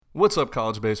What's up,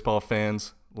 college baseball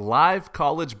fans? Live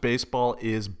college baseball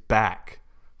is back.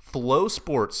 Flow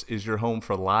Sports is your home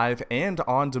for live and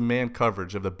on-demand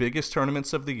coverage of the biggest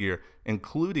tournaments of the year,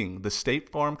 including the State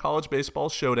Farm College Baseball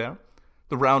Showdown,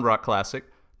 the Round Rock Classic,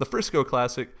 the Frisco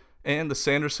Classic, and the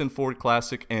Sanderson Ford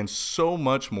Classic, and so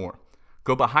much more.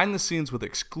 Go behind the scenes with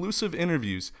exclusive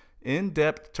interviews,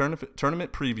 in-depth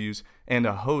tournament previews, and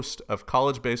a host of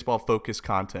college baseball-focused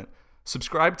content.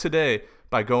 Subscribe today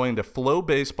by going to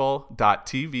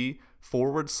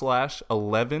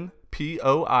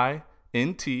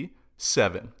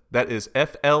flowbaseball.tv/11POINT7. That is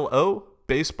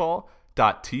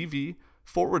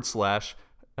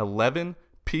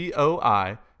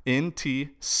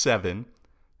FLObaseball.tv/11POINT7.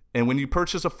 And when you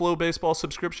purchase a Flow Baseball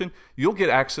subscription, you'll get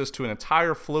access to an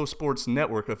entire Flow Sports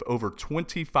network of over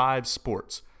 25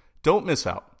 sports. Don't miss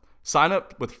out. Sign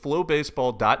up with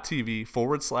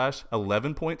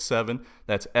flowbaseball.tv/11.7.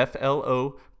 That's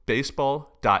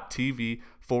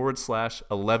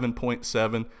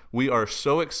FLObaseball.tv/11.7. We are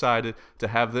so excited to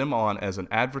have them on as an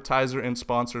advertiser and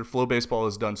sponsor. Flow Baseball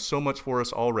has done so much for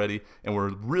us already, and we're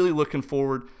really looking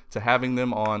forward to having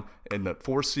them on in the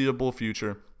foreseeable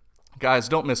future. Guys,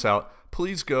 don't miss out.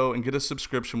 Please go and get a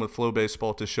subscription with Flow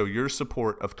Baseball to show your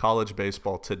support of college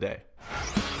baseball today.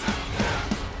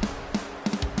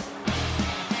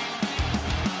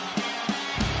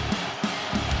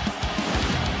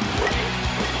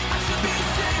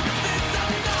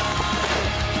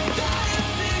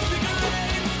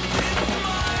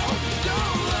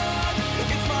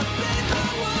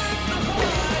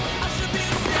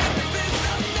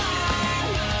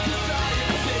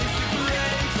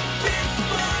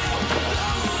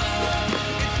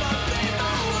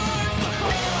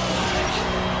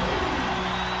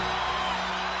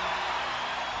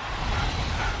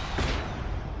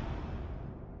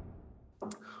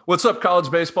 What's up, college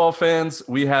baseball fans?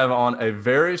 We have on a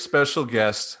very special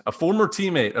guest, a former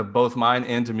teammate of both mine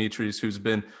and Dimitri's, who's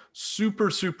been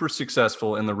super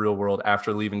successful in the real world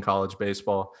after leaving college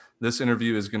baseball. This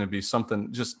interview is going to be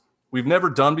something just we've never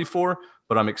done before,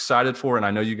 but I'm excited for, and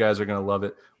I know you guys are going to love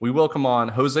it. We welcome on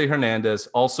Jose Hernandez,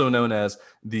 also known as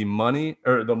the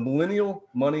Millennial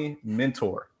Money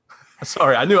Mentor.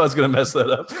 Sorry, I knew I was going to mess that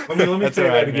up. Let me say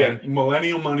that again. Man.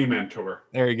 Millennial Money Mentor.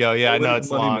 There you go. Yeah, I know it's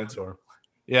Money long. Mentor.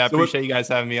 Yeah, I appreciate you guys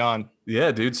having me on.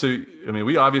 Yeah, dude. So, I mean,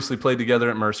 we obviously played together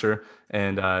at Mercer,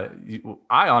 and I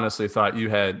honestly thought you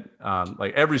had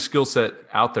like every skill set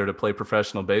out there to play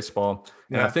professional baseball.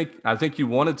 Yeah. And I think you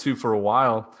wanted to for a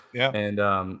while. Yeah. And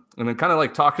then kind of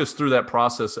like talk us through that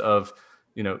process of,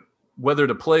 you know, whether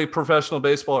to play professional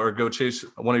baseball or go chase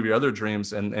one of your other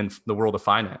dreams and the world of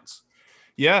finance.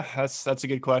 Yeah, that's a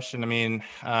good question. I mean,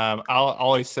 I'll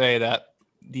always say that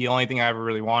the only thing I ever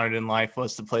really wanted in life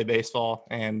was to play baseball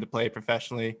and to play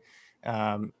professionally.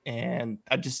 And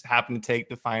I just happened to take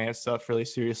the finance stuff really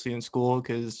seriously in school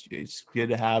because it's good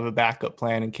to have a backup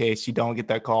plan in case you don't get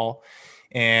that call.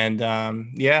 And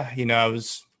yeah, you know,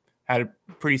 had a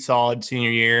pretty solid senior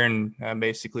year and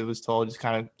basically was told just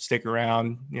kind of stick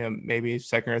around, you know, maybe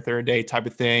second or third day type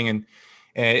of thing. And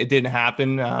it didn't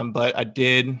happen. But I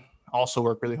did also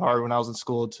work really hard when I was in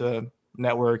school to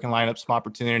network and line up some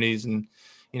opportunities. And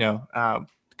you know, kind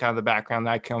of the background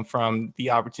that I come from, the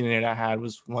opportunity that I had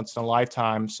was once in a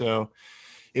lifetime. So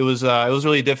it was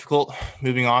really difficult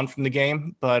moving on from the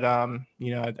game. But,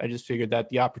 you know, I just figured that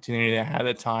the opportunity that I had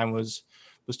at the time was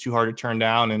too hard to turn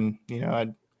down. And, you know, I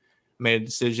made a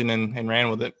decision and ran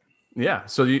with it. Yeah.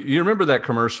 So you remember that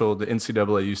commercial the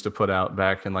NCAA used to put out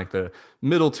back in like the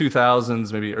middle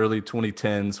 2000s, maybe early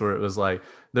 2010s, where it was like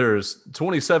there's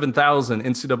 27,000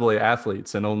 NCAA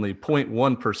athletes and only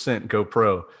 0.1% go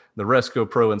pro. The rest go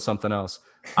pro in something else.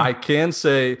 I can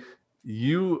say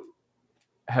you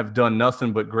have done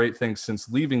nothing but great things since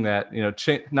leaving that, you know,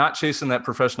 not chasing that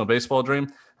professional baseball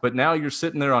dream, but now you're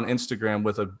sitting there on Instagram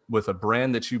with a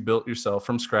brand that you built yourself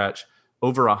from scratch.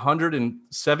 Over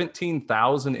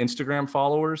 117,000 Instagram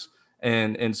followers,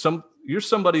 and you're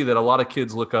somebody that a lot of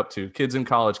kids look up to, kids in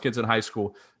college, kids in high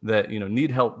school that, you know,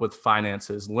 need help with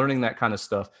finances, learning that kind of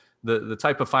stuff, the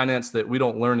type of finance that we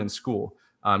don't learn in school.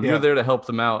 You're there to help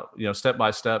them out, you know, step by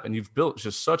step, and you've built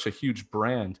just such a huge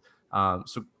brand.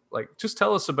 So like, just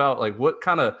tell us about like what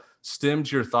kind of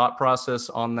stemmed your thought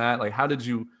process on that? Like, how did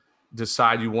you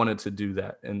decide you wanted to do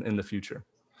that in the future?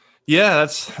 Yeah,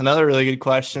 that's another really good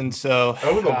question. So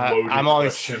That was a loaded I'm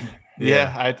always, question.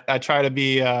 I try to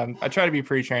be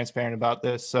pretty transparent about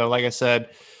this. So like I said,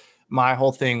 my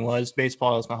whole thing was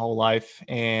baseball was my whole life.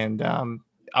 And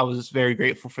I was very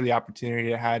grateful for the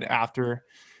opportunity I had after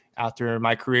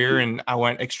my career. And I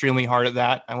went extremely hard at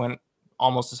that. I went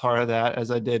almost as hard at that as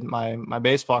I did my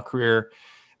baseball career.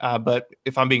 But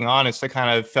if I'm being honest, I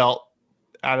kind of felt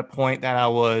at a point that I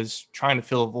was trying to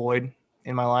fill a void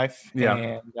in my life.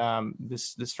 Yeah. And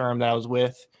this firm that I was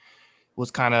with was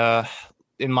kind of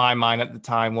in my mind at the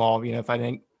time, well, if I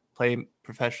didn't play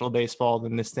professional baseball,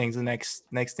 then this thing's the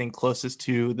next thing closest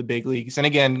to the big leagues. And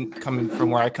again, coming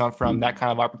from where I come from, that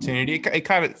kind of opportunity, it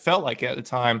kind of felt like it at the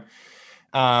time.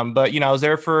 But I was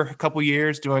there for a couple of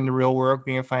years doing the real work,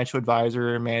 being a financial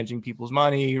advisor, managing people's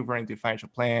money, running through financial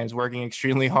plans, working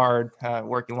extremely hard,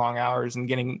 working long hours and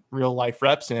getting real life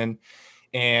reps in.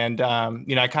 And,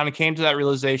 I kind of came to that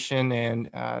realization, and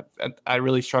I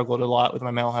really struggled a lot with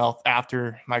my mental health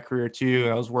after my career too.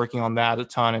 And I was working on that a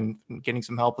ton and getting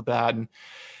some help with that. And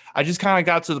I just kind of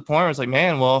got to the point where I was like,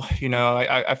 man, well,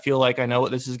 I feel like I know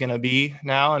what this is going to be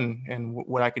now and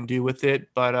what I can do with it.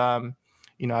 But,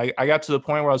 I got to the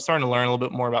point where I was starting to learn a little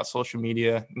bit more about social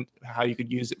media and how you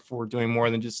could use it for doing more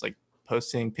than just like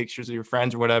posting pictures of your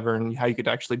friends or whatever, and how you could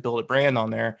actually build a brand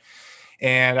on there.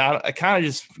 And I kind of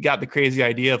just got the crazy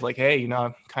idea of like, hey,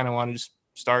 I kind of want to just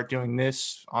start doing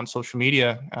this on social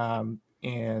media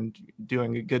and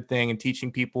doing a good thing and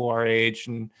teaching people our age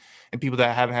and people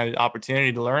that haven't had an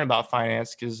opportunity to learn about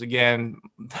finance. Because again,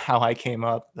 how I came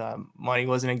up, money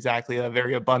wasn't exactly a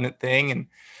very abundant thing, and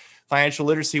financial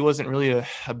literacy wasn't really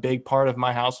a big part of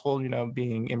my household.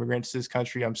 Being immigrants to this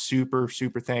country, I'm super,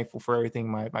 super thankful for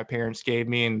everything my parents gave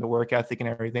me and the work ethic and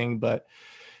everything. But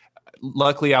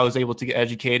luckily, I was able to get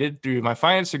educated through my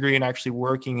finance degree and actually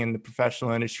working in the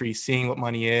professional industry, seeing what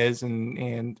money is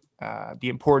and the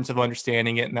importance of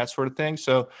understanding it and that sort of thing.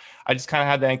 So I just kind of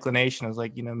had the inclination. I was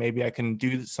like, maybe I can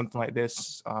do something like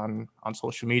this on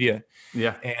social media.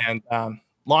 Yeah. And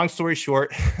long story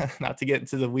short, not to get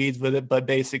into the weeds with it, but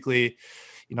basically,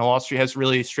 Wall Street has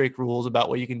really strict rules about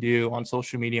what you can do on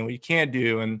social media and what you can't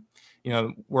do. And,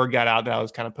 word got out that I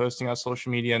was kind of posting on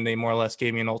social media, and they more or less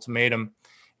gave me an ultimatum.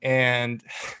 And,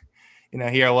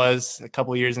 here I was a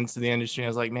couple of years into the industry. And I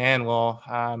was like, man, well,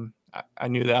 I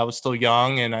knew that I was still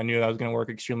young, and I knew I was going to work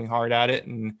extremely hard at it.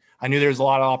 And I knew there's a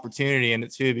lot of opportunity in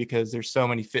it too, because there's so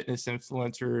many fitness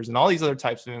influencers and all these other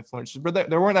types of influencers, but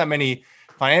there weren't that many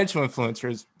financial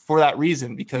influencers for that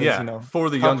reason, because, for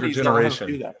the younger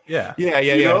generation. Yeah.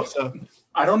 So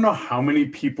I don't know how many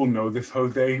people know this,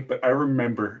 Jose, but I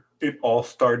remember it all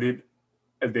started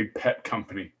as a pet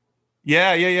company.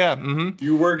 Yeah. Mm-hmm.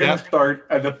 You were going to start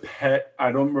as a pet.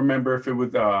 I don't remember if it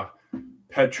was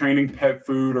pet training, pet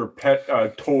food, or pet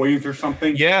toys or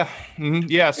something. Yeah. Mm-hmm.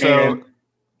 Yeah. So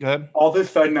go ahead. All of a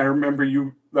sudden, I remember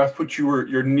that's what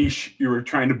your niche you were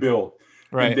trying to build.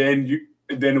 Right. And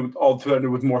then it was all of a sudden it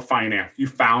was more finance. You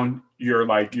found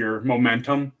your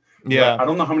momentum. Yeah. But I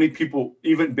don't know how many people,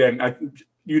 even then,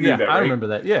 you knew that, right? I remember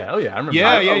that. Yeah. Oh yeah. I remember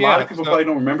that. A lot of people probably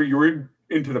don't remember you were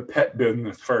into the pet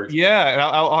business first. Yeah. And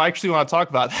I actually want to talk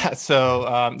about that. So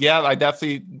I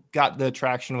definitely got the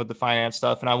traction with the finance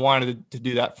stuff, and I wanted to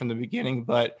do that from the beginning,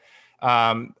 but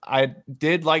I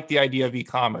did like the idea of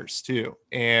e-commerce too.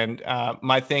 And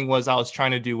my thing was I was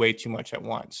trying to do way too much at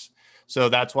once. So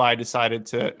that's why I decided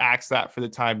to axe that for the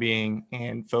time being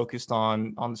and focused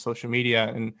on the social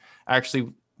media, and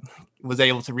actually was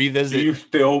able to revisit. Do you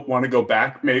still want to go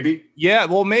back maybe? Yeah,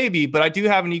 well, maybe, but I do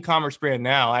have an e-commerce brand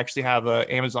now. I actually have an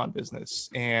Amazon business,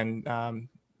 and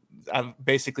I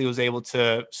basically was able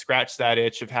to scratch that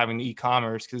itch of having the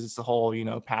e-commerce, because it's the whole,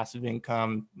 passive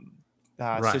income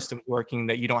system working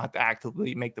that you don't have to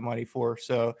actively make the money for,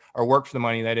 or work for the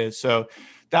money, that is. So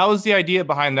that was the idea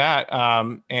behind that.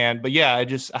 But yeah,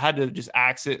 I had to just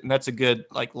axe it. And that's a good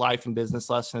life and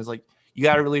business lesson, is you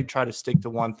got to really try to stick to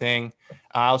one thing.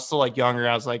 I was still younger.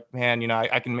 I was like, man,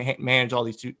 I can manage all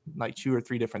these two or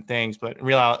three different things, but in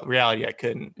reality, I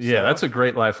couldn't. Yeah. So, that's a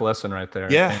great life lesson right there.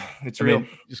 Yeah. It's real.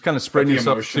 Just kind of spreading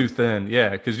yourself too thin.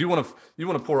 Yeah. Cause you want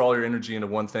to pour all your energy into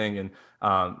one thing. And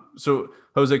so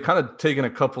Jose, kind of taking a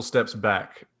couple steps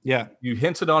back. Yeah. You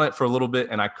hinted on it for a little bit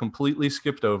and I completely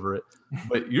skipped over it,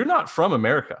 but you're not from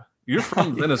America. You're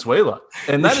from Venezuela.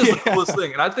 And that is the coolest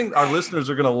thing. And I think our listeners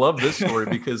are going to love this story,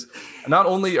 because not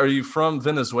only are you from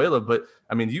Venezuela, but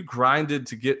I mean, you grinded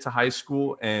to get to high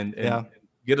school and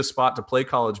get a spot to play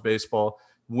college baseball,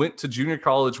 went to junior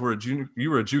college where you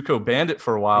were a JUCO bandit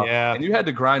for a while, and you had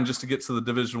to grind just to get to the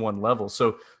Division I level.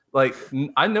 So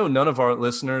I know none of our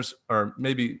listeners, or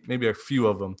maybe a few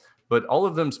of them, but all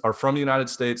of them are from the United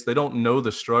States. They don't know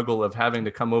the struggle of having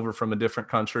to come over from a different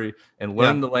country and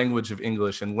learn the language of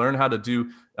English and learn how to do,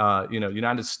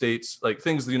 United States,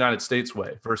 things the United States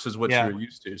way versus what you're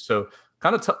used to. So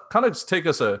kind of take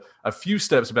us a few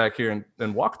steps back here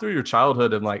and walk through your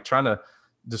childhood and trying to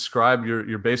describe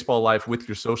your baseball life with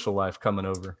your social life coming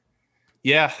over.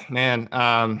 Yeah, man.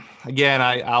 Again,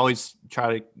 I always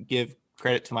try to give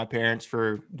credit to my parents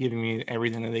for giving me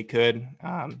everything that they could.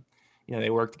 They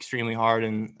worked extremely hard,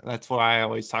 and that's why I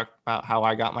always talk about how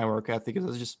I got my work ethic, because I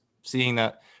was just seeing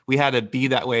that we had to be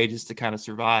that way just to kind of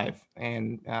survive.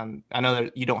 And I know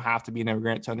that you don't have to be an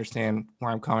immigrant to understand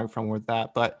where I'm coming from with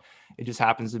that, but it just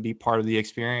happens to be part of the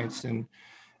experience. And,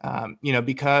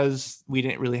 because we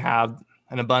didn't really have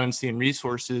an abundance in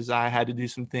resources, I had to do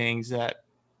some things that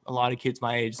a lot of kids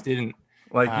my age didn't.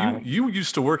 Like you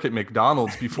used to work at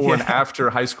McDonald's before and after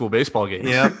high school baseball games.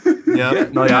 Yep. Yeah.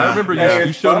 No, I remember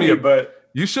you showed funny,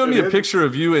 me a picture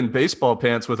of you in baseball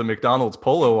pants with a McDonald's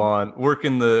polo on,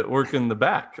 working the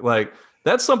back. Like,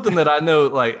 that's something that I know.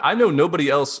 Like, I know nobody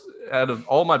else out of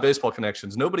all my baseball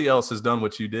connections, nobody else has done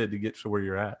what you did to get to where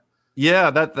you're at. Yeah,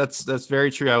 that's very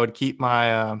true. I would keep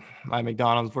my my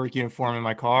McDonald's work uniform in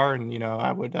my car, and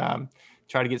I would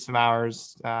try to get some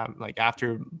hours like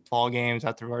after fall games,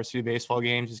 after varsity baseball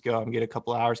games, just go out and get a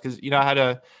couple of hours, because I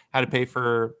had to pay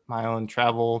for my own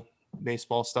travel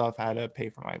baseball stuff. I had to pay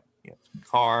for my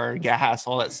car, gas,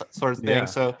 all that sort of thing. Yeah.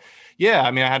 So yeah,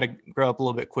 I mean, I had to grow up a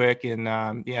little bit quick, and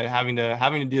having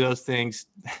to do those things,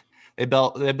 they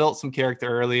built some character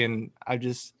early. And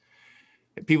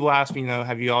people ask me,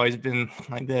 have you always been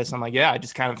like this? I'm like, yeah, I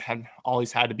just kind of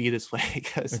always had to be this way,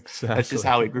 because that's just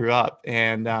how we grew up.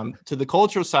 And to the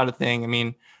cultural side of thing, I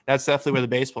mean, that's definitely where the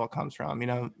baseball comes from.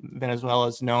 Venezuela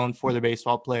is known for their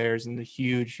baseball players and the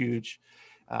huge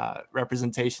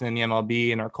representation in the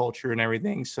MLB and our culture and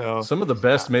everything. So some of the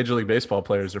best Major League Baseball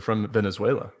players are from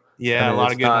Venezuela. Yeah, a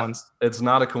lot of good ones. It's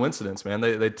not a coincidence, man.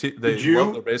 They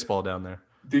love their baseball down there.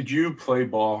 Did you play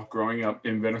ball growing up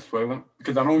in Venezuela?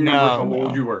 Because I don't remember how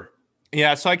old you were.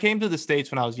 Yeah, so I came to the States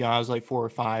when I was young. I was like 4 or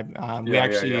 5. We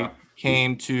actually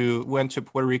went to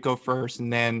Puerto Rico first,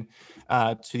 and then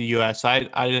to the U.S. So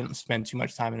I didn't spend too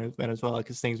much time in Venezuela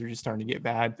because things were just starting to get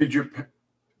bad. Did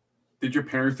your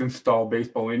parents install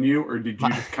baseball in you, or did you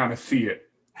just kind of see it?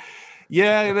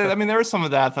 Yeah, I mean, there was some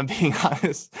of that, if I'm being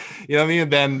honest. Me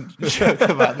and Ben joke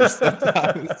about this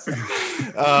sometimes.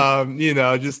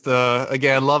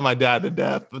 Again, love my dad to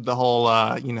death, but the whole,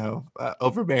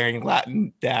 overbearing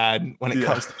Latin dad when it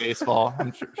comes to baseball,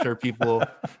 I'm sure people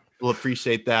will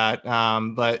appreciate that.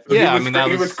 But so yeah,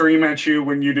 he would scream at you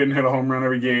when you didn't hit a home run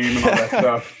every game and all that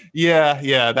stuff.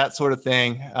 Yeah, that sort of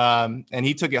thing. And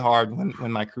he took it hard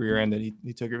when my career ended.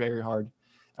 He took it very hard.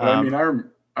 But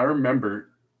I remember.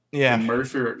 Yeah,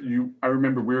 Mercer, I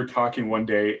remember we were talking one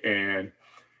day, and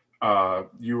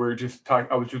you were just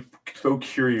talking. I was just so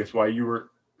curious why you were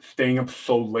staying up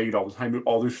so late all the time with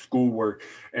all this schoolwork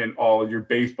and all your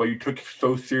baseball. You took it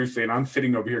so seriously, and I'm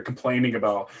sitting over here complaining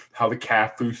about how the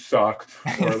cat food sucks,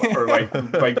 or like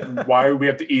why do we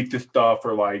have to eat this stuff,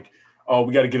 or like, oh,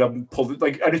 we got to get up and pull it.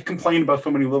 Like, I just complained about so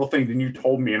many little things, and you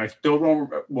told me, and I still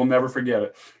will never forget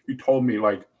it. You told me,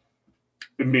 like,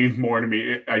 it means more to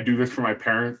me. I do this for my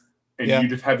parents, and you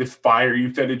just have this fire.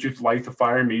 You said it just lights a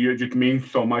fire in me. It just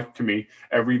means so much to me,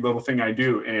 every little thing I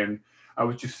do. And I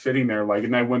was just sitting there, like,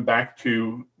 and I went back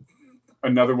to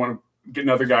get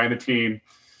another guy on the team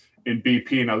in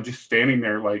BP, and I was just standing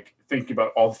there, like, thinking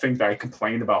about all the things that I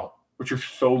complained about, which are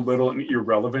so little and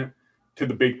irrelevant to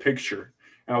the big picture.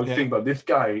 And I was thinking about this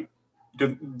guy,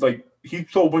 he's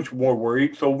so much more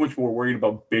worried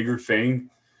about bigger things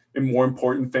and more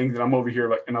important things. And I'm over here,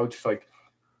 like, and I was just like,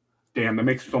 damn, that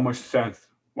makes so much sense.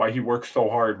 Why he works so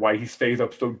hard, why he stays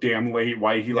up so damn late,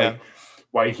 why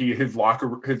his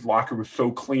locker was so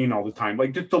clean all the time.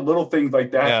 Like, just the little things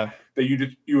like that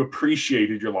that you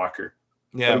appreciated your locker.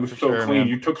 Yeah, it was so clean. Man.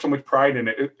 You took so much pride in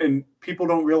it, and people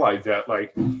don't realize that.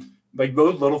 Like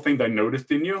those little things I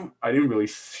noticed in you, I didn't really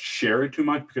share it too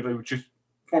much because it was just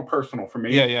more personal for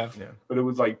me. Yeah. But it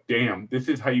was like, damn, this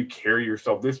is how you carry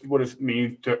yourself. This is what it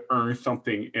means to earn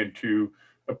something and to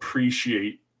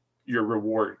appreciate your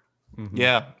reward. Mm-hmm.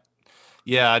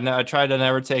 Yeah. No, I try to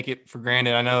never take it for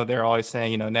granted. I know they're always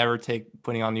saying, never take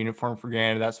putting on the uniform for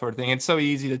granted, that sort of thing. It's so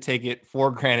easy to take it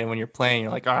for granted when you're playing.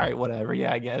 You're like, all right, whatever.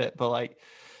 Yeah, I get it. But like,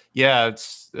 yeah,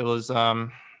 it was.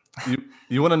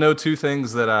 You want to know 2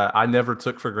 things that I never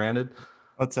took for granted?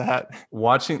 What's that?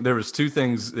 There was 2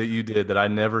 things that you did that I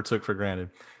never took for granted.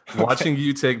 Watching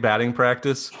you take batting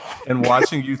practice and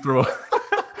watching you throw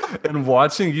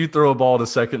a ball to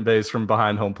second base from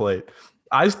behind home plate.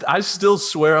 I still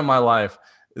swear on my life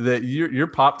that your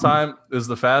pop time is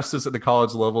the fastest at the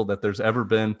college level that there's ever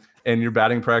been, and your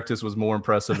batting practice was more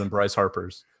impressive than Bryce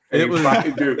Harper's. It was,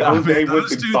 dude, Jose was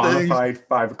the bona fide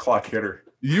 5 o'clock hitter.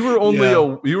 You were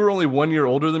only 1 year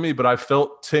older than me, but I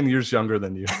felt 10 years younger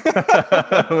than you.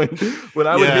 when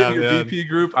I would hit your BP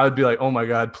group, I would be like, "Oh my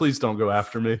God, please don't go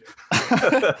after me."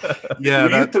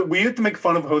 Yeah, we used to make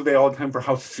fun of Jose all the time for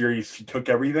how serious he took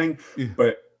everything,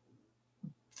 but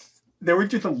there was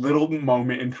just a little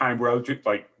moment in time where I was just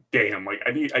like, damn, like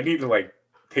I need to like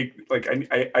take, like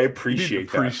I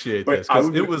appreciate that. But this, 'cause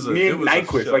it was me and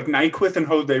Nyquist, like Nyquist and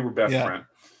Jose were best friends.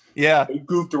 Yeah. They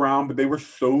goofed around, but they were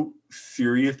so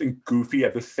serious and goofy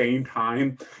at the same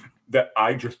time that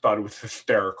I just thought it was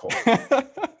hysterical.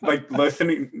 Like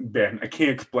listening, Ben, I can't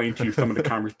explain to you some of the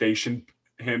conversation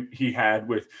he had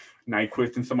with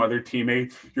Nyquist and some other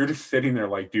teammates. You're just sitting there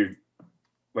like, dude,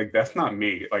 like that's not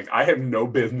me. Like I have no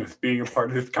business being a part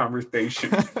of this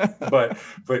conversation. but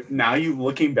now you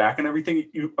looking back on everything,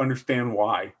 you understand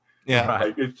why. Yeah.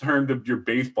 Like in terms of your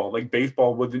baseball, like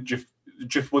baseball wasn't just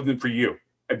wasn't for you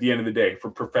at the end of the day, for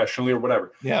professionally or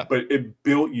whatever. Yeah. But it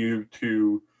built you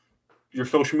to your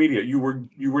social media. You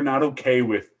were not okay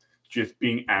with just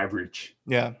being average.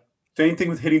 Yeah. Same thing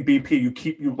with hitting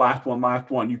BP. You last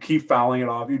one. You keep fouling it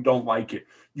off. You don't like it.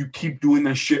 You keep doing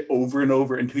that shit over and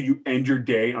over until you end your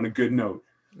day on a good note.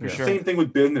 For sure. Same thing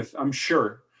with business, I'm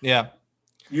sure. Yeah.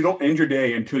 You don't end your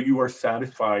day until you are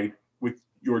satisfied with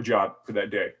your job for that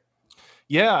day.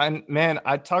 Yeah, and man,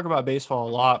 I talk about baseball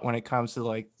a lot when it comes to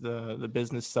like the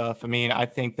business stuff. I mean, I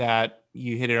think that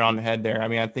you hit it on the head there. I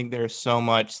mean, I think there's so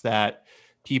much that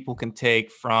people can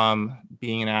take from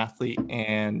being an athlete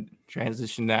and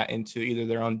transition that into either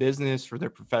their own business or their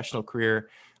professional career.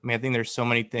 I mean, I think there's so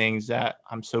many things that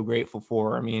I'm so grateful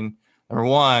for. I mean, number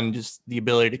one, just the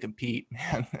ability to compete,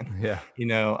 man. Yeah. You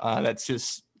know, that's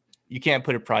just, you can't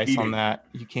put a price on that.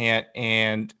 You can't.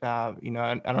 And, you know,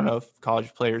 I don't know if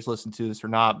college players listen to this or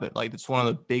not, but like, it's one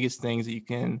of the biggest things that you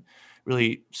can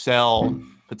really sell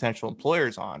potential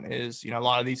employers on is, you know, a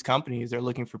lot of these companies, they're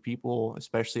looking for people,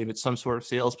 especially if it's some sort of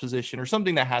sales position or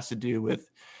something that has to do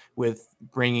with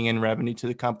bringing in revenue to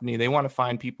the company. They want to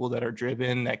find people that are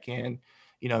driven, that can,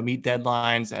 you know, meet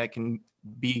deadlines, that can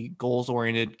be goals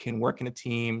oriented, can work in a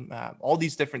team, all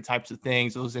these different types of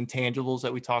things, those intangibles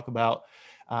that we talk about.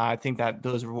 I think that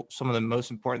those are some of the most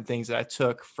important things that I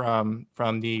took from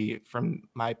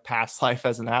my past life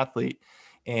as an athlete.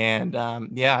 And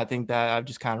yeah, I think that I've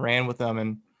just kind of ran with them.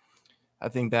 And I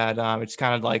think that it's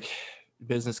kind of like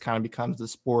business kind of becomes the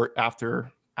sport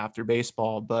after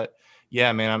baseball. But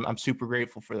yeah, man, I'm super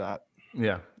grateful for that.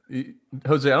 Yeah.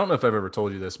 Jose, I don't know if I've ever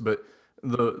told you this, but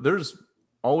there's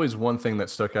always one thing that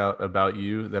stuck out about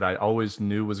you that I always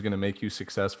knew was going to make you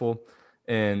successful.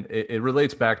 And it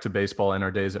relates back to baseball and our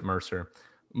days at Mercer.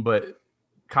 But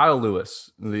Kyle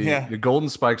Lewis, the Golden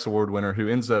Spikes Award winner, who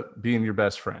ends up being your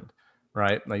best friend,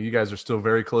 right? Like you guys are still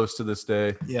very close to this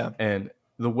day. Yeah. And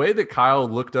the way that Kyle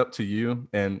looked up to you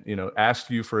and, you know,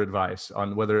 asked you for advice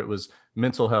on whether it was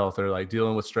mental health or like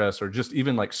dealing with stress or just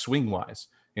even like swing wise,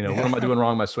 you know, what am I doing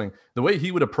wrong in my swing? The way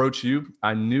he would approach you,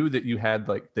 I knew that you had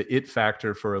like the it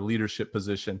factor for a leadership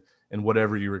position in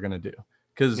whatever you were going to do.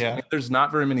 Because there's not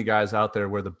very many guys out there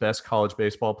where the best college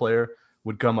baseball player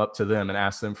would come up to them and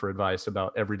ask them for advice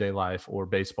about everyday life or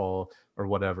baseball or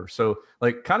whatever. So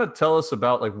like kind of tell us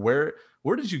about like where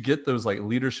did you get those like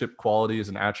leadership qualities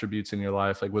and attributes in your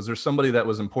life? Like was there somebody that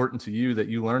was important to you that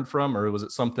you learned from, or was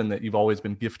it something that you've always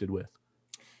been gifted with?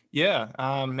 Yeah,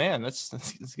 man, that's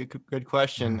a good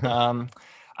question.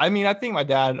 I mean, I think my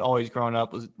dad always growing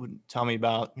up would tell me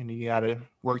about, you know, you got to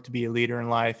work to be a leader in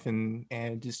life and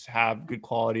just have good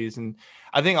qualities. And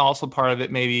I think also part of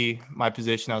it, maybe my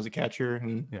position as a catcher,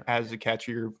 and as a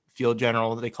catcher, you're field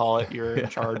general, they call it. You're in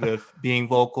charge of being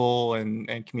vocal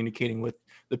and communicating with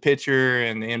the pitcher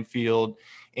and the infield,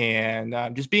 and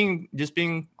just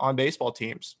being on baseball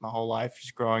teams my whole life,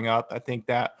 just growing up. I think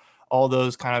that all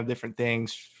those kind of different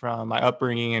things from my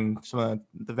upbringing and some of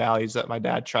the values that my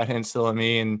dad tried to instill in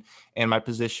me and my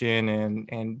position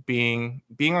and being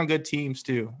on good teams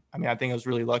too. I mean, I think I was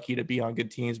really lucky to be on good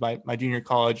teams. My junior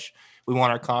college, we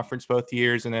won our conference both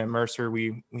years. And then Mercer,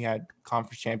 we had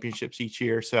conference championships each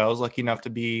year. So I was lucky enough to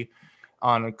be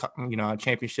on a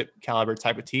championship caliber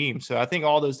type of team. So I think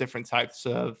all those different types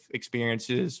of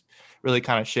experiences really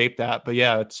kind of shaped that. But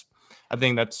yeah, I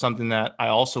think that's something that I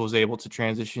also was able to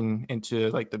transition into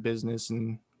like the business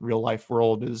and real life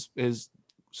world is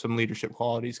some leadership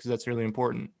qualities, because that's really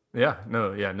important. Yeah,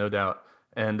 no doubt.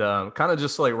 And kind of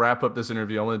just like wrap up this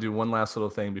interview, I want to do one last little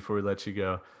thing before we let you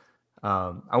go.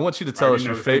 I want you to tell us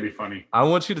your favorite. I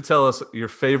want you to tell us your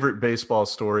favorite baseball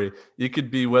story. It could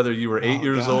be whether you were 8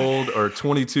 years old or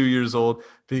 22 years old,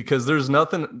 because there's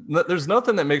nothing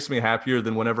that makes me happier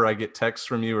than whenever I get texts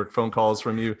from you or phone calls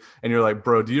from you, and you're like,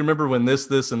 "Bro, do you remember when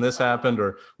this, and this happened,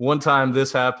 or one time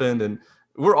this happened?" And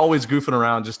we're always goofing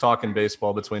around, just talking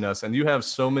baseball between us. And you have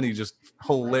so many just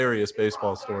hilarious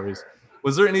baseball stories.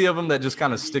 Was there any of them that just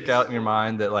kind of stick out in your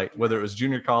mind that, like, whether it was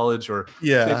junior college or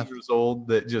 10 years old,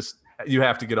 that just you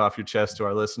have to get off your chest to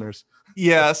our listeners?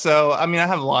 Yeah. So, I mean, I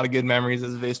have a lot of good memories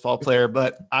as a baseball player,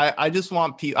 but I just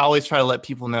want people, I always try to let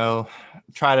people know,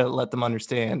 try to let them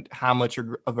understand how much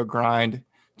of a grind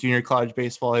junior college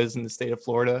baseball is in the state of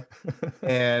Florida.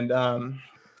 And,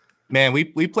 man, we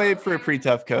played for a pretty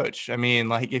tough coach. I mean,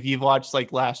 like, if you've watched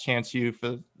like Last Chance U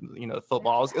for, the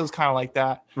football, it was kind of like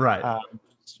that. Right.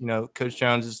 Coach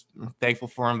Jones is thankful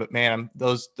for him, but man,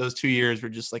 those 2 years were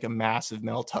just like a massive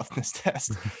mental toughness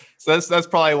test. So that's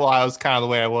probably why I was kind of the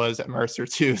way I was at Mercer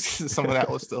too. Some of that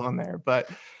was still in there, but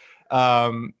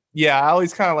yeah, I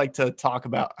always kind of like to talk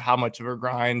about how much of a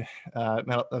grind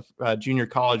junior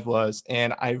college was.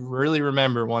 And I really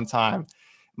remember one time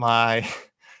my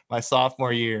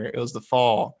sophomore year, it was the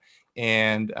fall,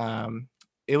 and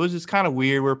it was just kind of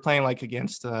weird. We were playing like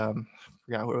against I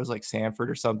forgot where it was, like Sanford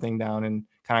or something, down in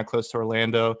kind of close to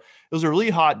Orlando. It was a really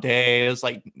hot day. It was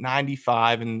like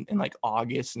 95 in like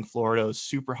August in Florida. It was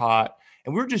super hot.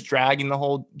 And we were just dragging the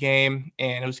whole game.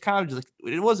 And it was kind of just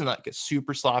like, it wasn't like a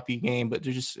super sloppy game, but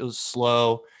it was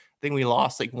slow. I think we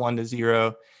lost like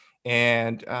 1-0.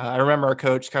 And I remember our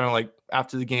coach kind of like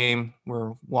after the game,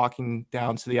 we're walking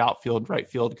down to the outfield, right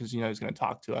field, because, he's going to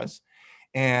talk to us.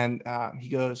 And he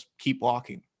goes, "Keep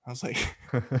walking." I was like,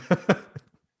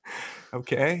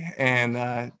 okay.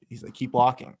 And he's like, "Keep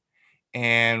walking."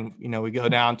 And, we go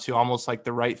down to almost like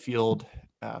the right field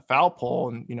foul pole,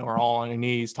 and, we're all on our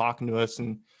knees talking to us.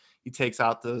 And he takes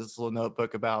out this little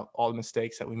notebook about all the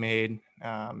mistakes that we made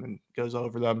and goes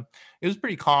over them. It was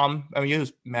pretty calm. I mean, he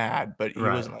was mad, but he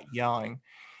wasn't like yelling.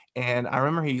 And I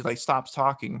remember he like stops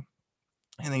talking,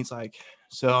 and he's like,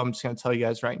 "So I'm just going to tell you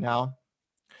guys right now,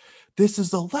 this is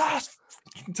the last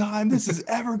time this is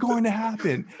ever going to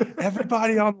happen.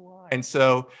 Everybody on the line."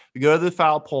 So we go to the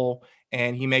foul pole,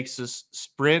 and he makes us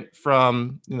sprint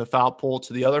from the foul pole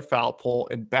to the other foul pole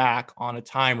and back on a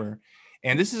timer.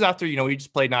 And this is after, we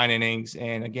just played 9 innings.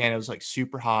 And again, it was like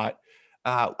super hot.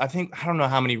 I don't know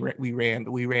how many we ran,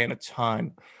 but we ran a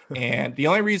ton. And the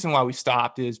only reason why we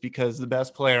stopped is because the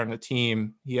best player on the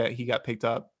team, he got picked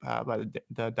up by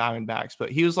the Diamondbacks, but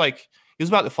he was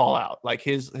about to fall out. Like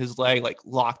his leg like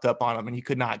locked up on him, and he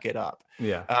could not get up.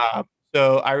 Yeah.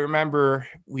 So I remember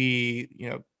we,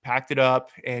 packed it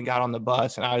up and got on the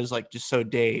bus, and I was like just so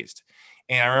dazed.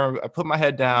 And I remember I put my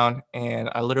head down, and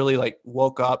I literally like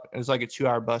woke up. It was like a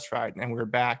 2-hour bus ride, and we were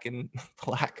back in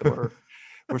Palatka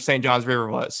where St. John's River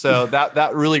was. So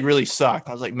that really, really sucked.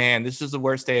 I was like, man, this is the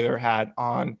worst day I've ever had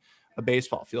on a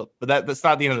baseball field. But that's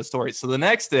not the end of the story. So the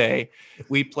next day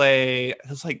we played, it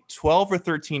was like 12 or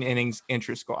 13 innings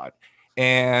intra squad.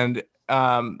 And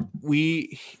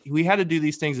we had to do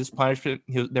these things as punishment.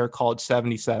 They're called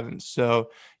 77s. So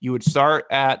you would start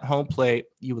at home plate,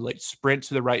 you would like sprint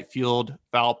to the right field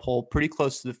foul pole pretty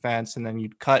close to the fence, and then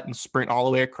you'd cut and sprint all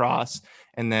the way across,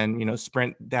 and then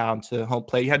sprint down to home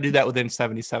plate. You had to do that within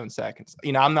 77 seconds.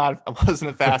 I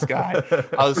wasn't a fast guy.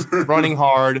 I was running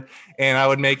hard, and I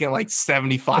would make it like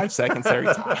 75 seconds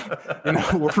every time.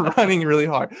 We're running really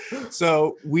hard.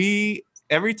 So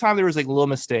every time there was like a little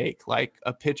mistake, like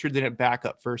a pitcher didn't back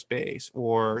up first base,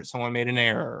 or someone made an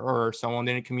error, or someone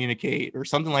didn't communicate, or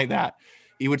something like that,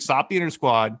 he would stop the inter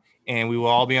squad, and we would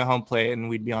all be on home plate, and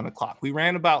we'd be on the clock. We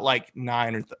ran about like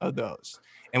 9 of those,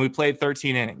 and we played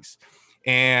 13 innings.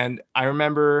 And I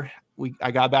remember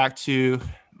I got back to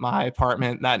my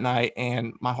apartment that night,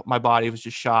 and my body was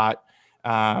just shot.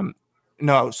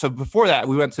 No, so before that,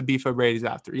 we went to Beef O'Brady's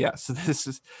after. Yeah, so this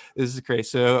is crazy.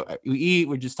 So we eat.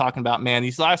 We're just talking about, man,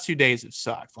 these last 2 days have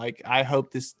sucked. Like, I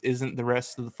hope this isn't the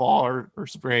rest of the fall or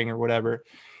spring or whatever.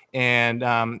 And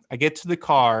I get to the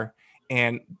car,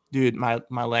 and dude, my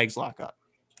legs lock up.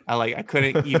 I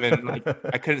couldn't even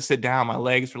I couldn't sit down. My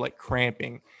legs were like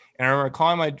cramping. And I remember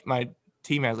calling my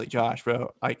teammate. I was like, "Josh,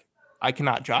 bro, I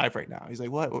cannot drive right now." He's like,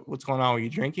 "What's going on? Were you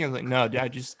drinking?" I was like, "No,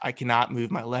 dude, I cannot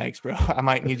move my legs, bro. I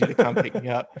might need you to come pick me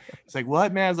up." He's like,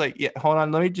 "What, man?" I was like, "Yeah, hold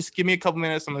on. Let me just give me a couple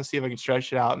minutes. I'm going to see if I can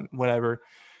stretch it out and whatever."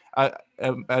 I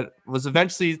was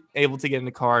eventually able to get in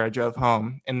the car. I drove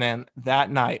home. And then that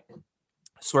night, I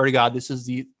swear to God, this is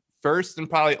the first and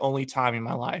probably only time in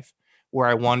my life where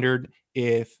I wondered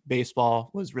if baseball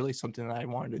was really something that I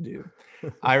wanted to do.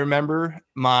 I remember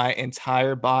my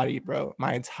entire body, bro,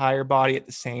 at the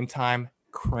same time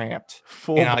cramped.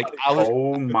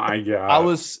 Oh my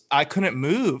God. I couldn't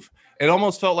move. It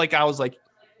almost felt like I was like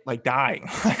dying.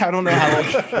 I don't know how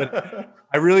else to put it.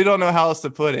 I really don't know how else to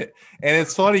put it. And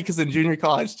it's funny because in junior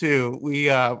college too, we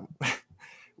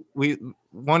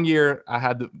one year I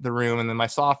had the room, and then my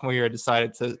sophomore year I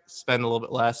decided to spend a little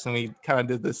bit less, and we kind of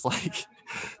did this like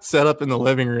set up in the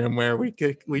living room where we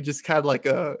just had like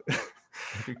a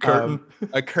curtain.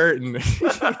 A curtain. And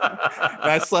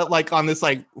I slept like on this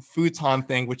like futon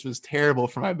thing, which was terrible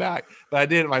for my back. But I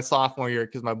did it my sophomore year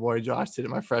because my boy Josh did it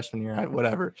my freshman year,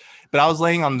 whatever. But I was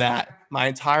laying on that. My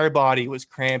entire body was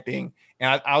cramping,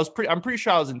 and I'm pretty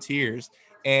sure I was in tears.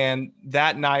 And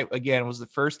that night again was the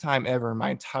first time ever in my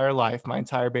entire life, my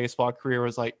entire baseball career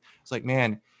was like,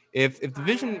 man, if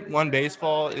Division I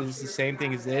baseball is the same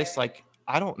thing as this, like,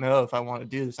 I don't know if I want to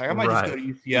do this. Like, I might just go to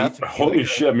UCF. Holy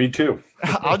shit, me too.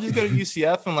 I'll just go to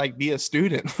UCF and like be a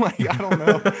student. Like, I don't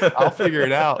know. I'll figure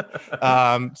it out.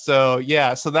 So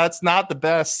that's not the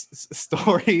best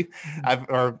story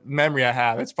or memory I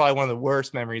have. It's probably one of the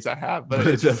worst memories I have, but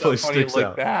it's definitely so funny to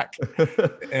look back.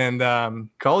 And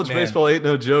college baseball ain't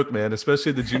no joke, man,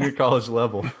 especially at the junior college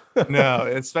level. No,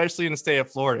 especially in the state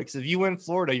of Florida, because if you win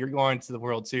Florida, you're going to the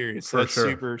World Series. So it's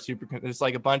super. There's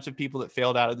like a bunch of people that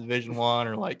failed out of Division I,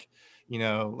 or like,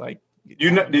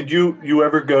 did you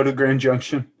ever go to Grand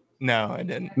Junction? No, I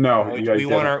didn't. No, we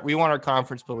won our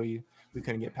conference, but we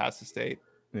couldn't get past the state.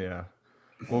 Yeah.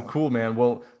 Well, cool, man.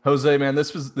 Well, Jose, man,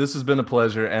 this has been a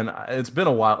pleasure, and it's been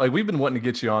a while. Like, we've been wanting to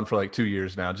get you on for like 2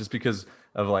 years now, just because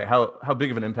of like how big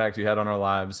of an impact you had on our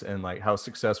lives and like how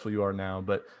successful you are now.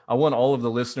 But I want all of the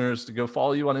listeners to go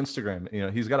follow you on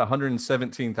Instagram. He's got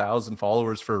 117,000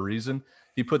 followers for a reason.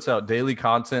 He puts out daily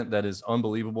content that is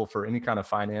unbelievable for any kind of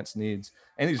finance needs.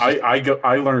 And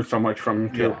I learned so much from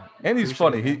him too. Yeah. And he's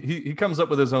funny. He comes up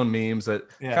with his own memes that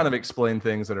kind of explain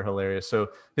things that are hilarious.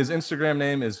 So his Instagram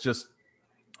name is just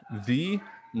The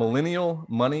Millennial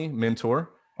Money Mentor,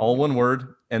 all one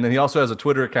word. And then he also has a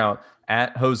Twitter account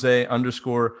at Jose_TMMM,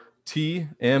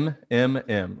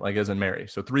 like as in Mary.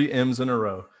 So 3 M's in a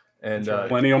row. And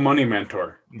Millennial Money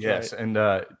Mentor. Yes. Right.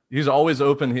 And he's always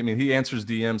open. I mean, he answers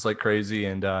DMs like crazy,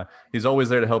 and he's always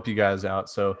there to help you guys out.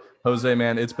 So Jose,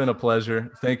 man, it's been a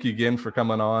pleasure. Thank you again for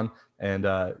coming on. And,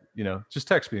 just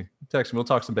text me. We'll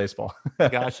talk some baseball.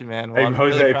 Got you, man. Well, hey,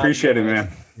 Jose, really appreciate it, man.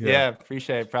 Yeah,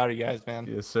 appreciate it. Proud of you guys, man.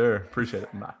 Yes, sir. Appreciate it.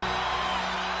 Bye.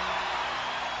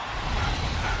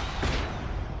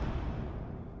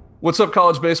 What's up,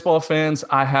 college baseball fans?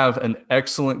 I have an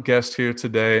excellent guest here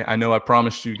today. I know I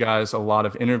promised you guys a lot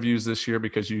of interviews this year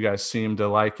because you guys seem to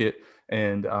like it.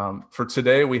 And for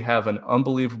today, we have an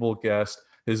unbelievable guest.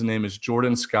 His name is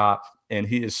Jordan Scott, and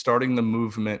he is starting the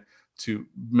movement to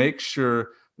make sure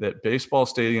that baseball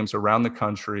stadiums around the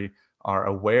country are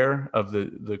aware of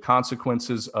the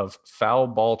consequences of foul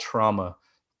ball trauma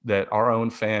that our own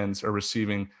fans are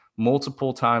receiving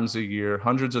multiple times a year,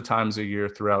 hundreds of times a year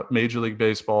throughout Major League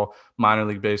Baseball, minor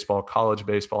league baseball, college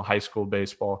baseball, high school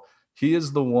baseball. He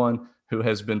is the one who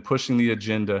has been pushing the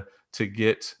agenda to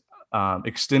get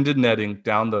extended netting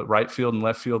down the right field and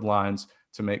left field lines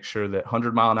to make sure that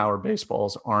 100-mile-an-hour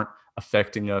baseballs aren't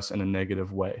affecting us in a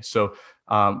negative way. So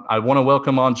I want to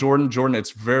welcome on Jordan. Jordan,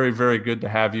 it's very, very good to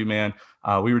have you, man.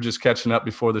 We were just catching up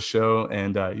before the show,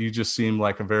 and you just seem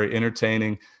like a very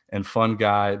entertaining and fun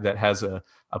guy that has a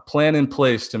plan in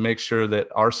place to make sure that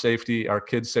our safety, our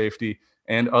kids' safety,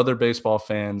 and other baseball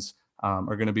fans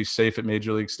are going to be safe at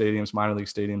major league stadiums, minor league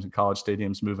stadiums, and college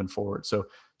stadiums moving forward. So,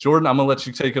 Jordan, I'm going to let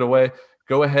you take it away.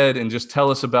 Go ahead and just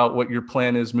tell us about what your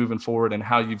plan is moving forward and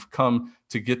how you've come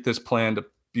to get this plan to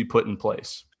be put in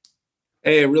place.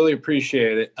 Hey, I really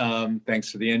appreciate it. Thanks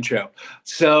for the intro.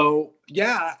 So,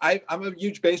 yeah, I'm a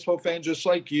huge baseball fan just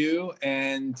like you,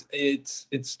 and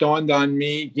it's dawned on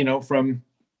me, from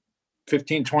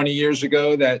 15, 20 years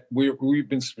ago that we've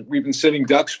been sitting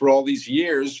ducks for all these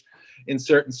years in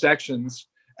certain sections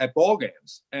at ball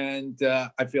games, and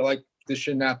I feel like this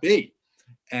should not be.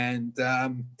 And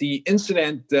the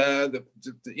incident, the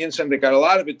incident that got a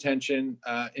lot of attention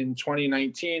in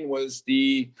 2019 was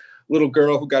the little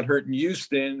girl who got hurt in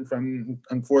Houston from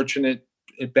unfortunate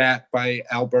at bat by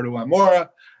Alberto Amora,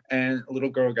 and a little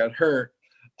girl got hurt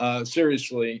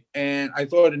seriously. And I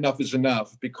thought enough is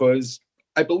enough, because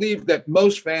I believe that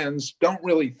most fans don't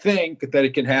really think that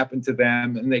it can happen to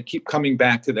them, and they keep coming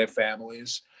back to their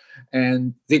families,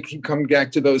 and they keep coming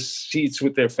back to those seats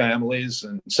with their families.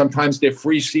 And sometimes they're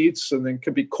free seats, and then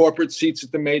could be corporate seats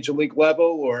at the major league level,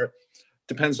 or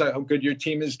depends on how good your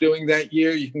team is doing that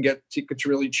year. You can get tickets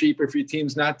really cheap if your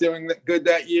team's not doing that good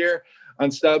that year on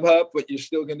StubHub, but you're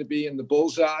still going to be in the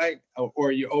bullseye,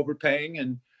 or you're overpaying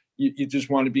and you just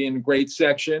want to be in a great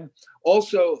section.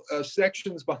 Also,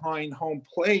 sections behind home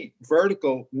plate,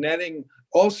 vertical netting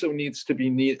also needs to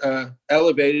be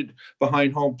elevated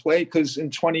behind home plate, because in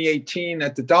 2018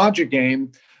 at the Dodger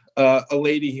game, a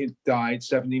lady had died,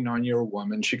 79-year-old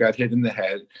woman. She got hit in the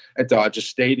head at Dodger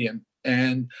Stadium.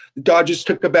 And the Dodgers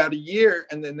took about a year,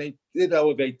 and then they did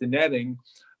elevate the netting.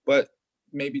 But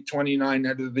maybe 29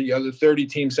 out of the other 30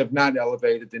 teams have not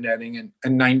elevated the netting, and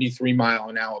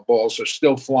 93-mile-an-hour balls are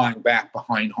still flying back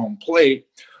behind home plate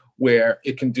where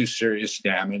it can do serious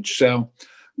damage. So,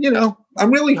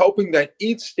 I'm really hoping that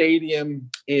each stadium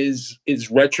is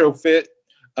retrofit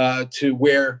to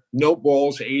where no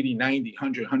balls, 80, 90,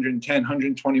 100, 110,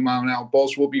 120 mile an hour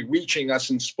balls will be reaching us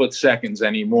in split seconds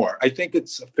anymore. I think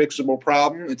it's a fixable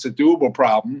problem. It's a doable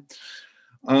problem.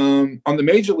 On the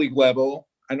major league level,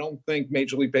 I don't think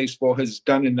Major League Baseball has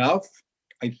done enough.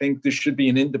 I think there should be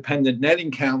an independent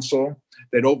netting council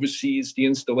that oversees the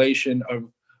installation of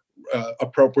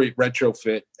appropriate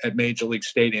retrofit at major league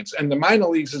stadiums. And the minor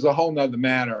leagues is a whole nother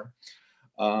matter.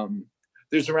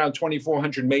 There's around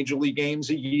 2,400 major league games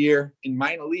a year. In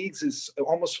minor leagues, it's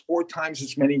almost 4 times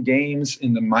as many games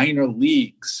in the minor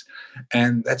leagues.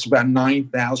 And that's about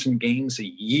 9,000 games a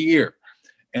year.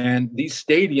 And these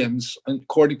stadiums,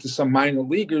 according to some minor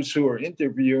leaguers who are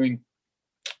interviewing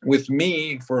with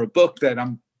me for a book that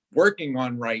I'm working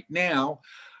on right now,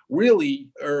 really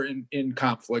are in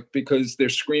conflict because they're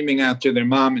screaming out to their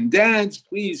mom and dads,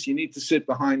 please, you need to sit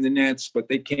behind the nets, but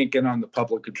they can't get on the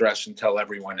public address and tell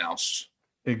everyone else.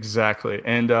 Exactly.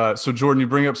 And so, Jordan, you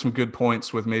bring up some good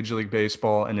points with Major League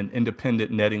Baseball and an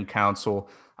independent netting council.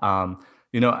 And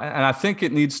I think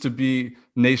it needs to be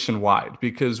nationwide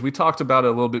because we talked about it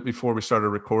a little bit before we started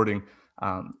recording.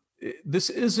 This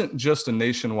isn't just a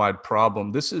nationwide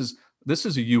problem. This is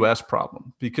a U.S.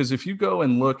 problem because if you go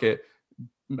and look at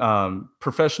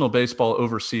professional baseball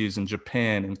overseas in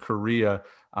Japan and Korea,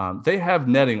 they have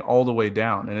netting all the way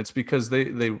down, and it's because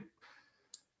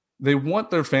they want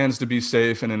their fans to be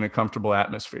safe and in a comfortable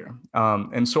atmosphere.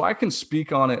 And so I can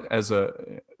speak on it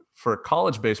for a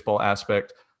college baseball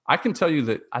aspect. I can tell you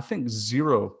that I think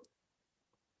 0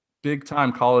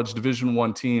 big-time college Division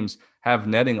I teams have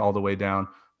netting all the way down.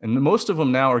 And most of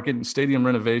them now are getting stadium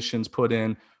renovations put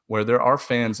in where there are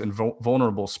fans in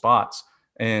vulnerable spots.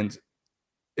 And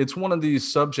it's one of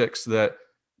these subjects that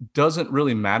doesn't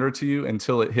really matter to you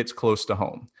until it hits close to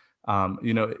home.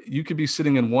 You could be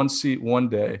sitting in one seat one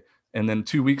day and then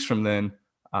 2 weeks from then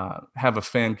have a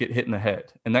fan get hit in the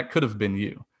head. And that could have been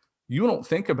you. You don't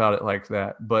think about it like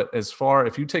that. But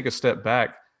if you take a step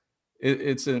back,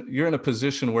 you're in a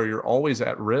position where you're always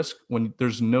at risk when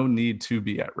there's no need to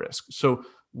be at risk. So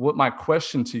what my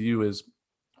question to you is,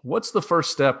 what's the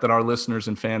first step that our listeners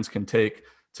and fans can take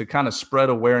to kind of spread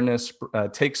awareness,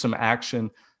 take some action?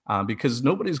 Because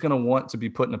nobody's going to want to be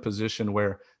put in a position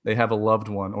where they have a loved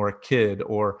one or a kid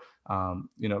or,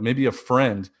 maybe a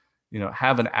friend,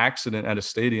 have an accident at a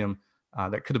stadium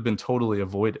that could have been totally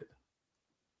avoided.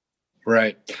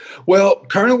 Right. Well,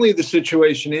 currently the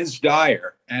situation is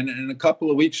dire. And in a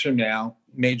couple of weeks from now,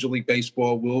 Major League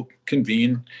Baseball will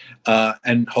convene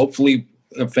and hopefully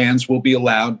fans will be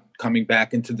allowed coming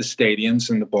back into the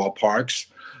stadiums and the ballparks.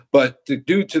 But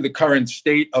due to the current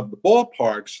state of the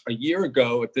ballparks, a year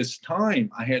ago at this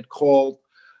time, I had called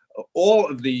all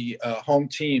of the home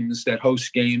teams that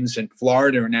host games in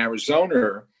Florida and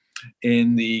Arizona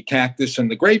in the Cactus and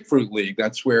the Grapefruit League.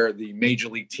 That's where the major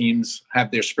league teams have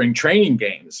their spring training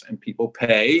games, and people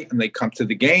pay and they come to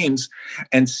the games.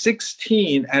 And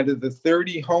 16 out of the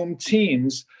 30 home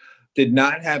teams did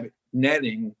not have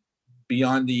netting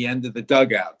beyond the end of the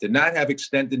dugout, did not have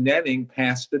extended netting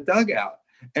past the dugout.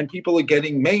 And people are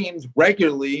getting maimed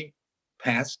regularly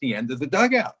past the end of the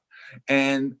dugout.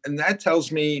 And that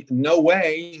tells me no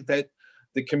way that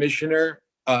the commissioner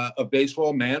of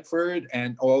baseball, Manfred,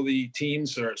 and all the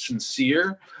teams are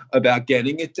sincere about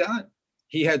getting it done.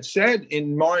 He had said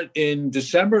in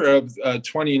December of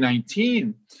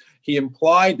 2019, he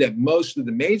implied that most of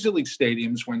the major league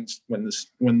stadiums,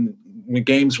 when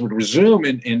games would resume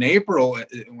in April,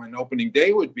 when opening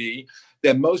day would be,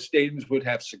 that most stadiums would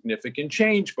have significant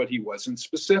change, but he wasn't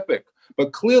specific.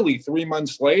 But clearly, 3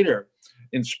 months later,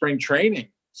 in spring training,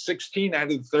 16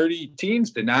 out of 30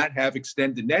 teams did not have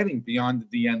extended netting beyond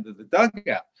the end of the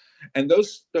dugout. And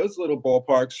those little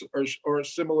ballparks are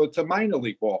similar to minor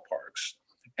league ballparks.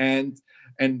 And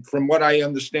from what I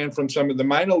understand from some of the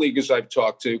minor leaguers I've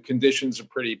talked to, conditions are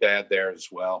pretty bad there as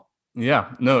well.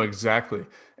 Yeah, no, exactly.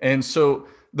 And so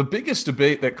the biggest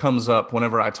debate that comes up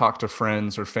whenever I talk to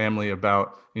friends or family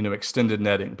about, extended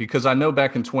netting, because I know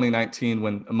back in 2019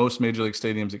 when most major league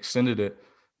stadiums extended it,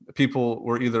 people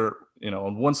were either,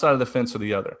 on one side of the fence or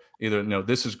the other. Either,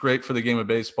 this is great for the game of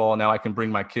baseball. Now I can bring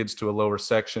my kids to a lower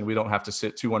section. We don't have to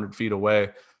sit 200 feet away.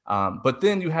 But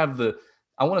then you have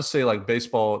I want to say like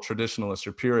baseball traditionalists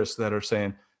or purists that are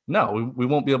saying, no, we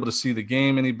won't be able to see the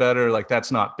game any better. Like,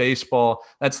 that's not baseball.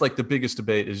 That's like the biggest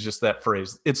debate is just that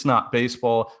phrase. It's not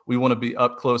baseball. We want to be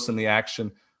up close in the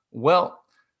action. Well,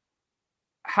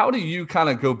 how do you kind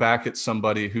of go back at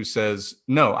somebody who says,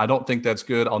 no, I don't think that's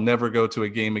good. I'll never go to a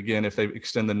game again if they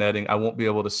extend the netting. I won't be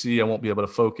able to see. I won't be able to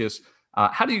focus.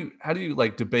 How do you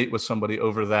like debate with somebody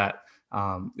over that?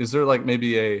 Is there like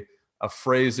maybe a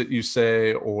phrase that you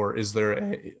say, or is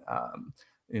there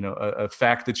a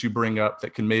fact that you bring up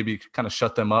that can maybe kind of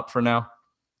shut them up for now?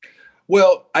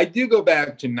 Well, I do go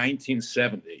back to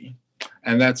 1970,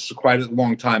 and that's quite a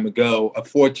long time ago. A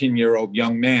 14-year-old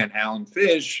young man, Alan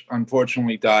Fish,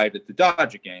 unfortunately died at the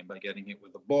Dodger game by getting hit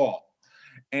with a ball.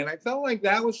 And I felt like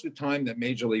that was the time that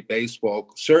Major League Baseball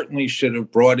certainly should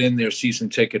have brought in their season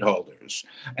ticket holders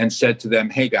and said to them,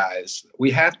 hey, guys,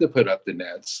 we have to put up the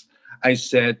nets. I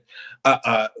said,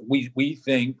 we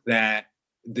think that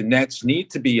the nets need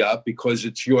to be up because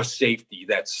it's your safety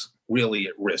that's really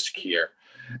at risk here.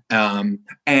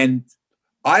 And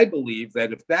I believe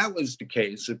that if that was the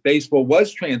case, if baseball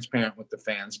was transparent with the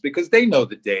fans, because they know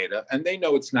the data and they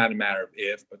know it's not a matter of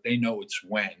if, but they know it's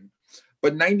when.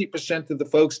 But 90% of the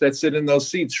folks that sit in those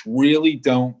seats really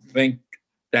don't think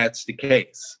that's the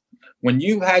case. When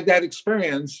you've had that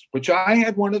experience, which I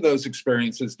had one of those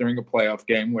experiences during a playoff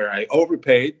game where I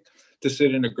overpaid to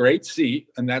sit in a great seat,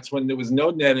 and that's when there was no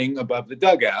netting above the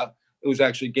dugout. It was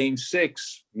actually Game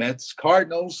 6, Mets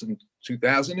Cardinals in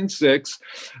 2006.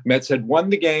 Mets had won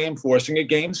the game, forcing a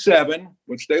Game 7,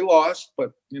 which they lost,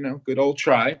 but good old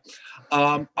try.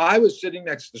 I was sitting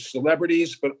next to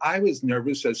celebrities, but I was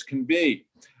nervous as can be.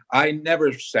 I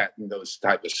never sat in those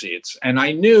type of seats, and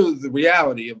I knew the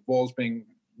reality of balls being,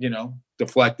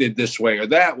 deflected this way or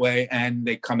that way, and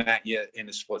they come at you in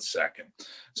a split second.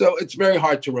 So it's very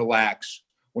hard to relax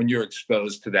when you're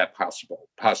exposed to that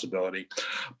possibility.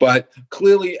 But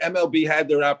clearly MLB had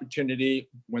their opportunity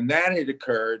when that had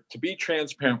occurred to be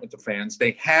transparent with the fans.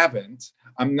 They haven't.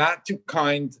 I'm not too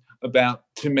kind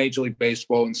to Major League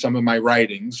Baseball in some of my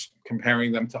writings,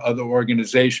 comparing them to other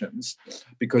organizations,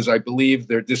 because I believe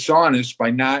they're dishonest by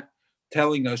not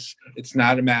telling us it's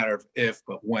not a matter of if,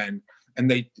 but when. And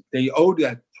they owe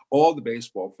that all the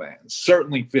baseball fans,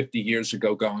 certainly 50 years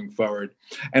ago going forward.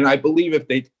 And I believe if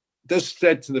they just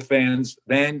said to the fans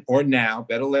then or now,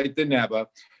 better late than never,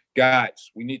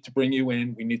 guys, we need to bring you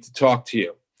in. We need to talk to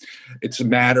you. It's a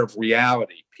matter of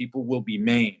reality. People will be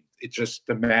maimed. It's just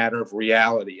a matter of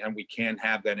reality, and we can't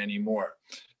have that anymore.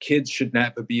 Kids should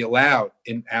never be allowed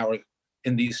in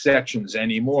these sections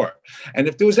anymore. And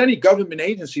if there was any government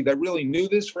agency that really knew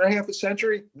this for half a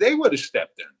century, they would have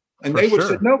stepped in. And they would have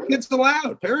said, no kids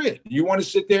allowed, period. You want to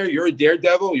sit there, you're a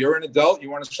daredevil, you're an adult, you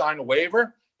want to sign a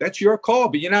waiver, that's your call,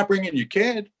 but you're not bringing your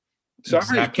kid. Sorry,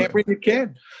 exactly. You can't bring your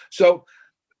kid. So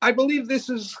I believe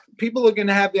people are going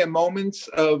to have their moments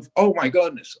of, oh my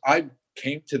goodness, I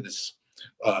came to this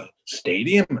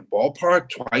stadium and ballpark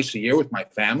twice a year with my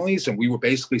families, and we were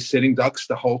basically sitting ducks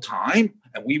the whole time,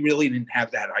 and we really didn't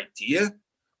have that idea.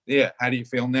 Yeah, how do you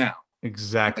feel now?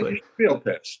 Exactly. I feel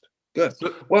pissed. Good.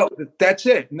 Well, that's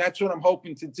it. And that's what I'm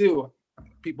hoping to do.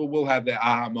 People will have that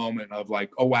aha moment of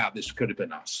like, oh, wow, this could have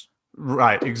been us.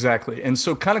 Right. Exactly. And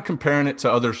so kind of comparing it to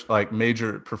other like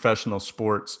major professional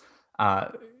sports,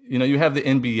 you have the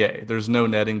NBA. There's no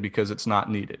netting because it's not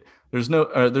needed. There's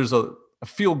a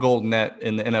field goal net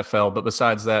in the NFL. But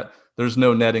besides that, there's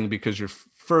no netting because you're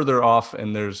further off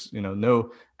and there's,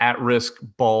 no at-risk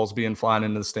balls being flying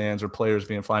into the stands or players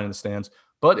being flying in the stands.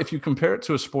 But if you compare it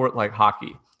to a sport like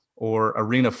hockey, or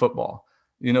arena football,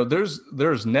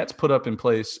 there's nets put up in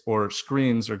place or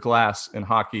screens or glass in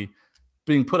hockey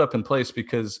being put up in place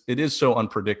because it is so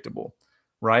unpredictable,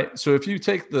 right? So if you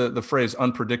take the phrase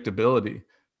unpredictability,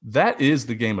 that is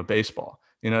the game of baseball.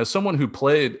 As someone who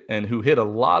played and who hit a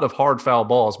lot of hard foul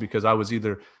balls because I was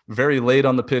either very late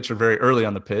on the pitch or very early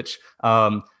on the pitch,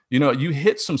 you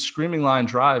hit some screaming line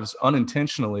drives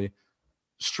unintentionally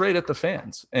straight at the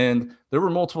fans. And there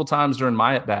were multiple times during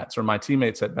my at-bats or my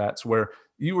teammates' at-bats where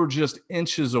you were just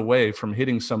inches away from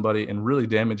hitting somebody and really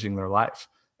damaging their life.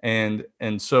 And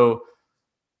so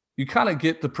you kind of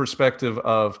get the perspective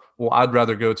of, well, I'd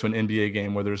rather go to an NBA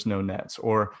game where there's no nets,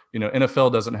 or,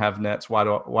 NFL doesn't have nets. Why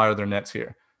are there nets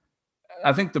here?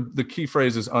 I think the key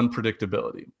phrase is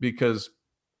unpredictability, because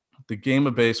the game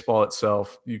of baseball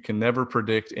itself, you can never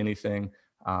predict anything.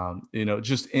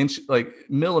 Just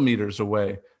millimeters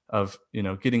away of,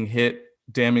 getting hit,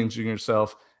 damaging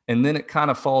yourself. And then it kind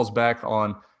of falls back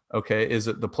on, okay, is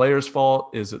it the player's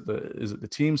fault? Is it the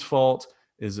team's fault?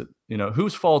 Is it,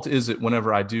 whose fault is it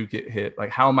whenever I do get hit? Like,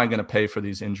 how am I going to pay for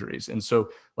these injuries? And so,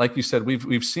 like you said,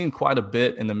 we've seen quite a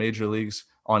bit in the major leagues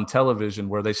on television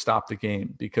where they stop the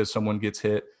game because someone gets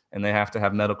hit and they have to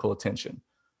have medical attention.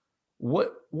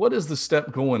 What is the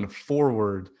step going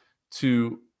forward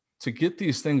to to get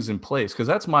these things in place? Because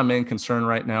that's my main concern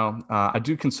right now. I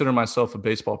do consider myself a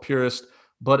baseball purist,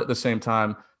 but at the same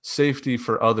time, safety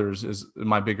for others is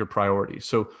my bigger priority.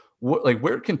 So,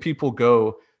 where can people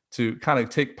go to kind of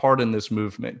take part in this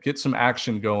movement, get some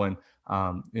action going?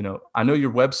 I know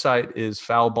your website is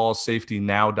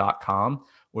foulballsafetynow.com,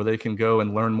 where they can go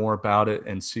and learn more about it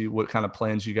and see what kind of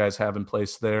plans you guys have in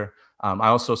place there. I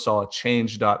also saw a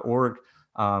change.org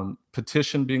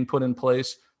petition being put in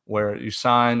place where you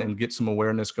sign and get some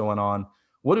awareness going on.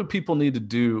 What do people need to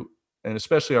do, and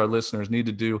especially our listeners need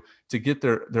to do, to get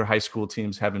their high school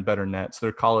teams having better nets,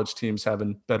 their college teams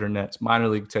having better nets, minor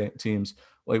league teams?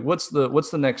 Like, what's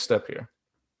the next step here?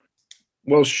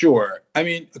 Well, sure. I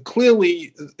mean,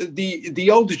 clearly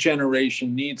the older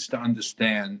generation needs to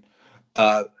understand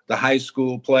the high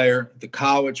school player, the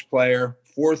college player,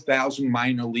 4,000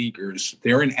 minor leaguers.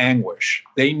 They're in anguish.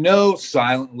 They know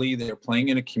silently they're playing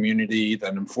in a community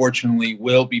that unfortunately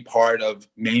will be part of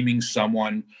maiming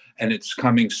someone, and it's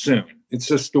coming soon. It's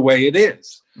just the way it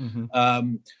is.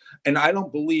 Mm-hmm. And I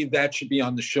don't believe that should be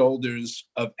on the shoulders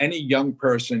of any young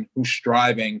person who's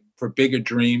striving for bigger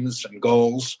dreams and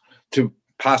goals to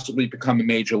possibly become a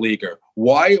major leaguer.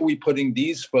 Why are we putting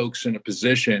these folks in a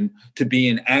position to be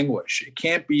in anguish? It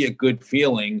can't be a good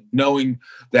feeling knowing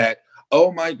that,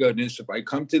 oh my goodness, if I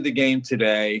come to the game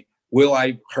today, will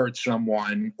I hurt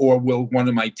someone, or will one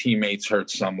of my teammates hurt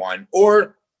someone,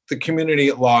 or the community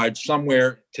at large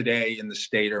somewhere today in the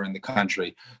state or in the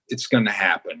country? It's going to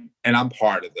happen, and I'm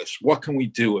part of this. What can we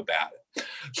do about it?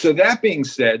 So that being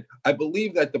said, I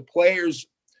believe that the players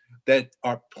that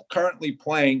are currently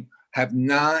playing have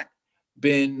not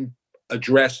been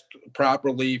addressed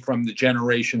properly from the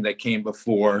generation that came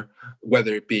before,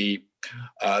 whether it be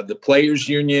the players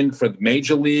union for the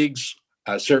major leagues.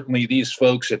 Certainly these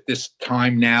folks at this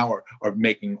time now are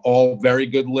making all very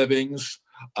good livings.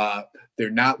 They're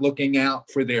not looking out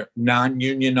for their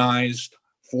non-unionized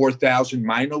 4,000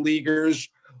 minor leaguers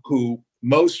who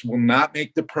most will not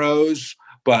make the pros.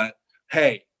 But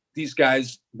hey, these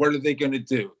guys, what are they going to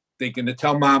do? They're going to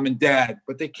tell mom and dad,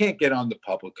 but they can't get on the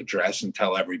public address and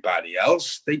tell everybody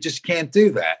else. They just can't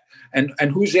do that. And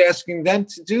who's asking them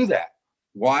to do that?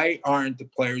 Why aren't the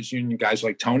players union guys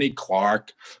like Tony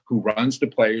Clark, who runs the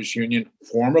players union,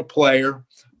 former player,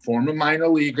 former minor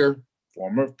leaguer,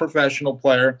 former professional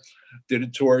player, did a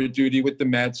tour of duty with the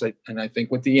Mets, and I think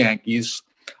with the Yankees.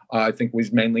 I think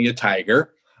was mainly a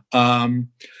Tiger.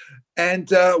 And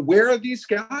where are these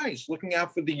guys looking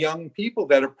out for the young people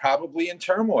that are probably in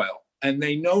turmoil? And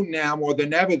they know now more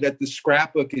than ever that the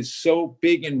scrapbook is so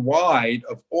big and wide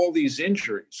of all these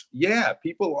injuries. Yeah,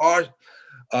 people are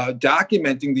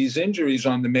documenting these injuries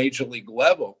on the major league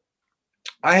level.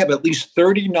 I have at least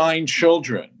 39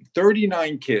 children,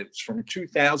 39 kids from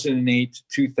 2008 to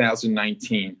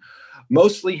 2019,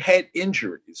 mostly head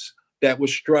injuries that were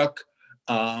struck.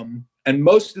 And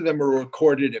most of them are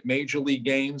recorded at major league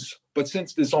games. But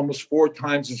since there's almost 4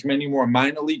 times as many more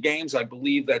minor league games, I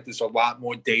believe that there's a lot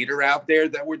more data out there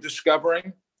that we're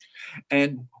discovering.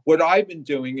 And what I've been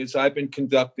doing is I've been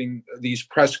conducting these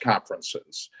press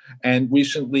conferences, and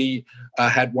recently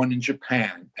had one in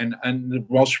Japan and the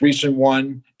most recent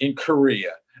one in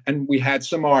Korea. And we had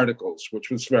some articles,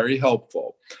 which was very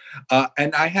helpful.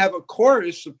 And I have a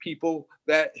chorus of people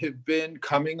that have been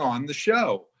coming on the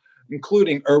show,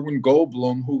 including Erwin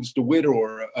Goldblum, who's the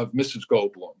widower of Mrs.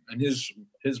 Goldblum, and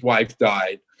his wife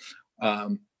died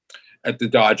at the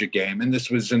Dodger game. And this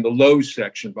was in the low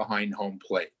section behind home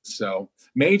plate. So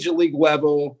major league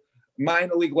level,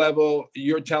 minor league level,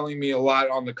 you're telling me a lot.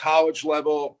 On the college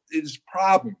level is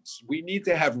problems. We need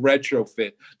to have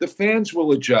retrofit. The fans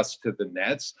will adjust to the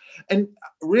nets. And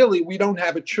really, we don't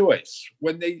have a choice.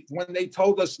 When they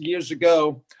told us years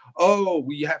ago, oh,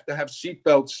 we have to have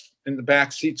seatbelts in the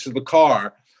back seats of the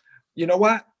car, you know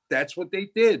what? That's what they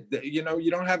did. You know,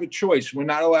 you don't have a choice. We're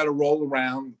not allowed to roll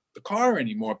around the car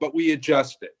anymore, but we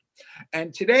adjusted.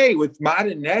 And today with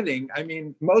modern netting, I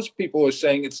mean, most people are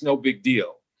saying it's no big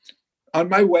deal. On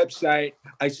my website,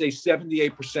 I say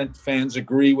 78% fans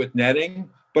agree with netting,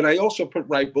 but I also put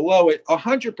right below it,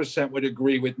 100% would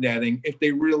agree with netting if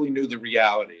they really knew the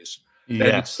realities. Yes.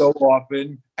 That it's so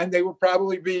often, and they would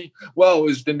probably be, well,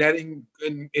 is the netting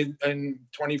in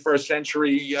 21st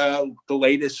century the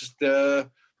latest,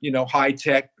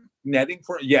 high-tech netting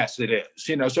for? Yes, it is.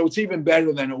 So it's even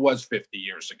better than it was 50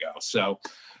 years ago. So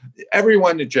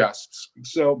everyone adjusts.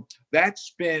 So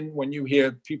that's been, when you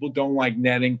hear people don't like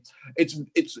netting,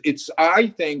 it's I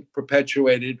think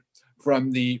perpetuated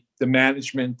from the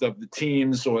management of the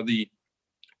teams or the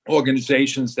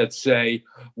organizations that say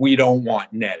we don't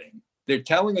want netting. They're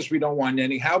telling us we don't want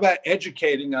any. How about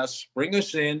educating us? Bring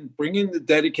us in. Bring in the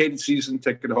dedicated season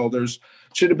ticket holders.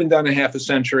 Should have been done a half a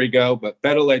century ago, but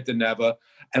better late than never.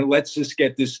 And let's just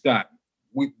get this done.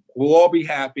 We'll all be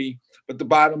happy. But the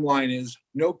bottom line is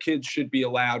no kids should be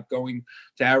allowed going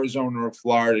to Arizona or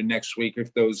Florida next week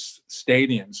if those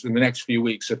stadiums, in the next few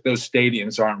weeks, if those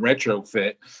stadiums aren't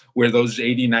retrofit, where those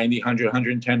 80, 90, 100,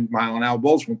 110 mile an hour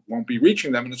balls won't be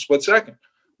reaching them in a split second.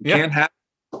 You can't have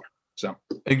so.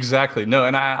 Exactly. No,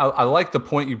 and I like the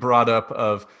point you brought up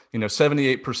of,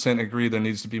 78% agree there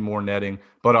needs to be more netting,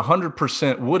 but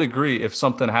 100% would agree if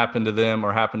something happened to them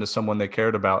or happened to someone they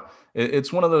cared about.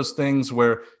 It's one of those things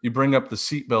where you bring up the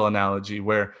seatbelt analogy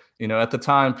where, at the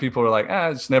time people were like,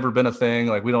 it's never been a thing.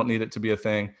 Like, we don't need it to be a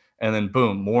thing. And then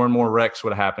boom, more and more wrecks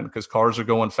would happen because cars are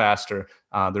going faster.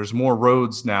 There's more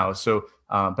roads now. So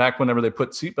back whenever they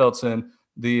put seatbelts in,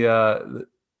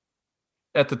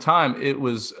 at the time it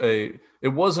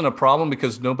wasn't a problem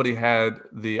because nobody had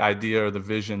the idea or the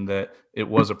vision that it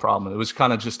was a problem. It was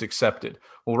kind of just accepted.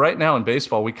 Well, right now in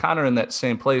baseball, we kind of are in that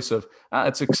same place of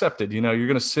it's accepted. You're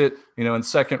going to sit, in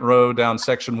second row down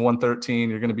section 113.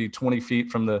 You're going to be 20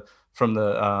 feet from the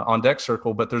on deck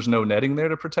circle, but there's no netting there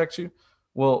to protect you.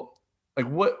 Well, like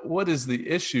what is the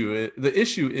issue? The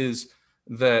issue is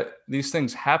that these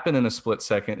things happen in a split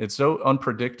second. It's so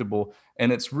unpredictable,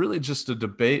 and it's really just a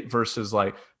debate versus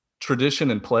like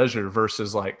tradition and pleasure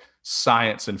versus like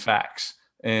science and facts.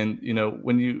 And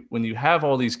when you have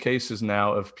all these cases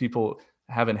now of people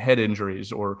having head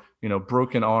injuries or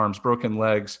broken arms, broken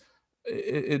legs,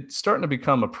 it's starting to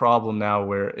become a problem now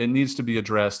where it needs to be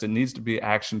addressed. It needs to be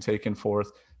action taken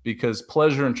forth because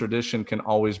pleasure and tradition can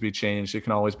always be changed. It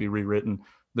can always be rewritten.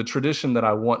 The tradition that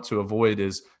I want to avoid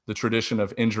is the tradition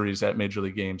of injuries at major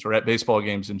league games or at baseball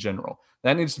games in general.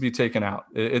 That needs to be taken out.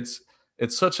 It's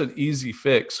such an easy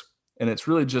fix. And it's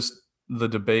really just the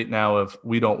debate now of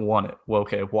we don't want it. Well,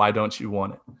 okay, why don't you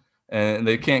want it? And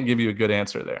they can't give you a good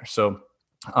answer there. So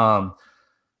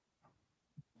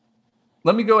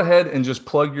let me go ahead and just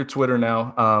plug your Twitter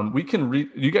now.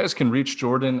 You guys can reach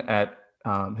Jordan at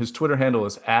his Twitter handle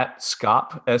is at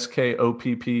Skopp,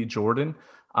 Skopp Jordan.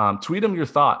 Tweet him your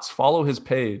thoughts. Follow his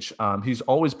page. He's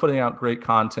always putting out great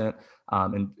content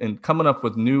and coming up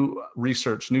with new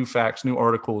research, new facts, new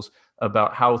articles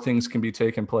about how things can be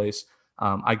taken place.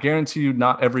 I guarantee you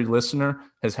not every listener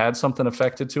has had something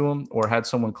affected to them or had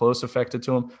someone close affected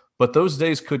to them, but those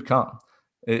days could come.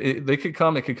 They could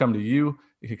come. It could come to you.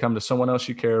 It could come to someone else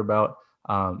you care about.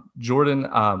 Jordan,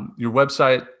 your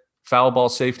website,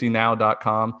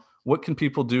 foulballsafetynow.com. What can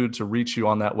people do to reach you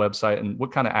on that website, and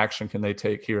what kind of action can they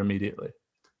take here immediately?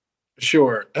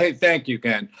 Sure. Hey, thank you,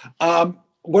 Ken.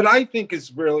 What I think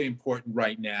is really important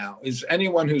right now is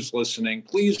anyone who's listening,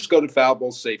 please go to Foul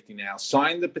Ball Safety Now,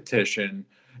 sign the petition.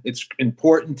 It's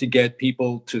important to get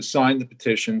people to sign the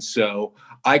petition so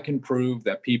I can prove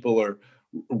that people are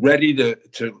ready to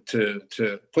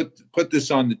put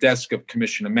this on the desk of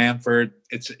Commissioner Manfred.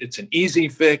 It's an easy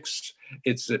fix.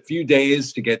 It's a few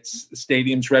days to get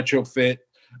stadiums retrofit.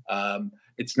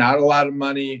 It's not a lot of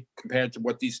money compared to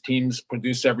what these teams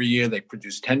produce every year. They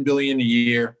produce $10 billion a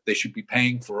year. They should be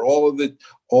paying for all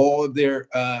of their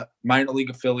minor league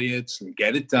affiliates and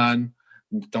get it done.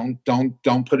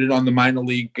 Don't put it on the minor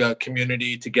league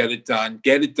community to get it done.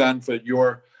 Get it done for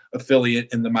your affiliate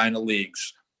in the minor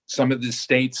leagues. Some of the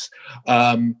states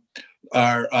are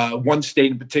one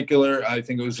state in particular, I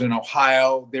think it was in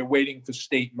Ohio, they're waiting for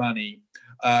state money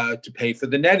to pay for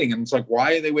the netting. And it's like,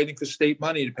 why are they waiting for state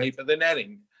money to pay for the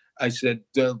netting? I said,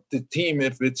 the team,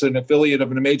 if it's an affiliate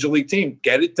of a major league team,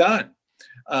 get it done.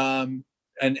 And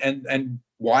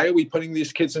why are we putting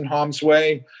these kids in harm's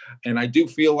way? And I do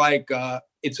feel like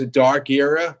it's a dark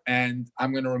era. And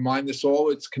I'm going to remind us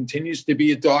all, it continues to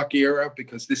be a dark era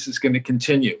because this is going to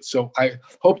continue. So I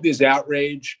hope there's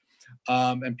outrage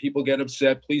and people get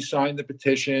upset. Please sign the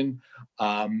petition.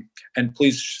 And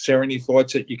please share any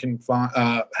thoughts that you can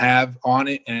have on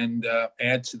it and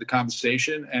add to the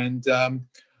conversation. And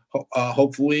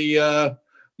hopefully,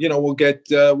 we'll get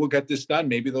this done.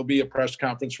 Maybe there'll be a press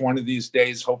conference one of these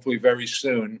days, hopefully very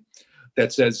soon,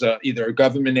 that says either a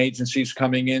government agency is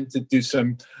coming in to do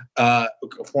some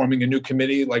forming a new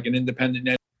committee, like an independent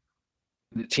net.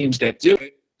 The teams that do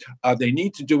it, they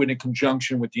need to do it in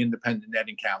conjunction with the Independent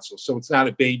Netting Council. So it's not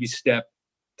a baby step.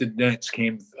 The nets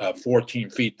came 14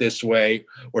 feet this way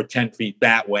or 10 feet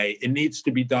that way. It needs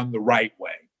to be done the right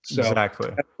way. So Exactly.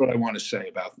 that's what I want to say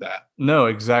about that. No,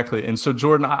 exactly. And so,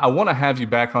 Jordan, I want to have you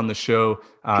back on the show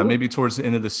Sure. maybe towards the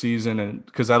end of the season, and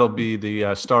because that'll be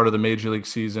the start of the Major League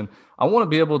season. I want to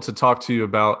be able to talk to you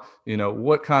about,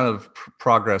 what kind of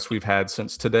progress we've had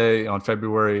since today on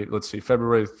February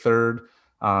 3rd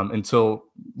until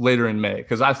later in May,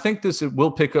 because I think it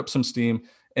will pick up some steam.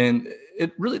 And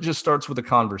it really just starts with a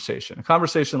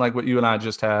conversation like what you and I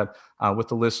just had with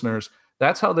the listeners.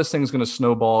 That's how this thing's going to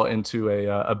snowball into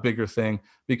a bigger thing,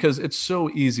 because it's so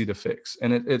easy to fix.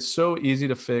 And it's so easy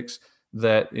to fix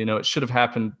that, it should have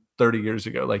happened 30 years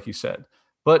ago, like you said.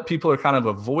 But people are kind of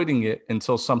avoiding it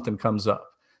until something comes up.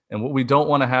 And what we don't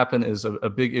want to happen is a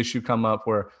big issue come up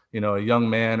where, a young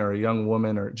man or a young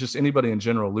woman or just anybody in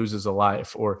general loses a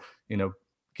life or,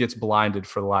 gets blinded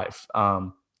for life.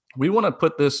 We want to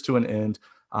put this to an end.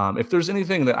 If there's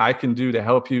anything that I can do to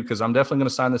help you, because I'm definitely going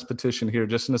to sign this petition here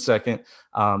just in a second.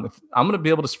 I'm going to be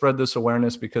able to spread this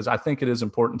awareness, because I think it is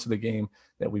important to the game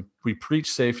that we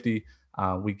preach safety.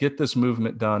 We get this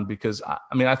movement done, because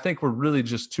I think we're really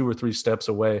just 2 or 3 steps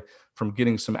away from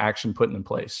getting some action put in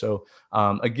place. So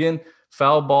again,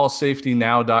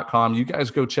 foulballsafetynow.com. You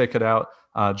guys go check it out.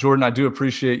 Jordan, I do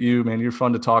appreciate you, man. You're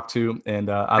fun to talk to, and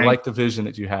I like the vision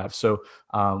that you have. So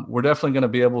we're definitely going to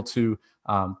be able to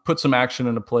put some action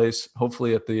into place,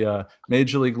 hopefully at the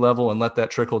major league level, and let that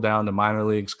trickle down to minor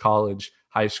leagues, college,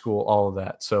 high school, all of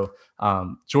that. So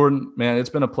Jordan, man, it's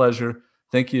been a pleasure.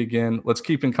 Thank you again. Let's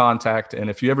keep in contact. And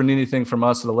if you ever need anything from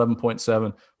us at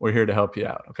 11.7, we're here to help you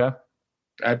out. Okay.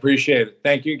 I appreciate it.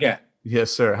 Thank you again.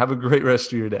 Yes, sir. Have a great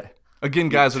rest of your day. Again,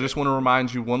 guys, I just want to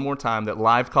remind you one more time that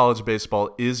live college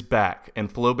baseball is back,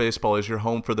 and Flow Baseball is your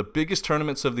home for the biggest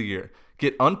tournaments of the year.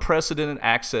 Get unprecedented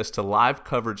access to live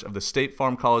coverage of the State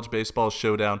Farm College Baseball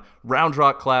Showdown, Round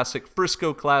Rock Classic,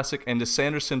 Frisco Classic, and the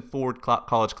Sanderson Ford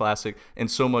College Classic,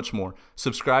 and so much more.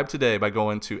 Subscribe today by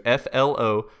going to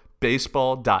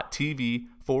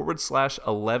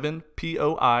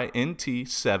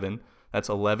flobaseball.tv/11POINT7. That's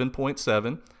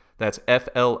 11.7. That's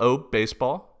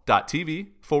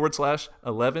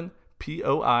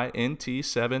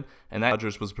flobaseball.tv/11POINT7. And that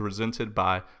Dodgers was presented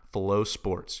by Flow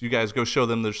Sports. You guys go show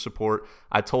them their support.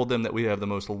 I told them that we have the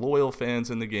most loyal fans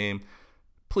in the game.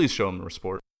 Please show them the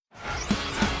support.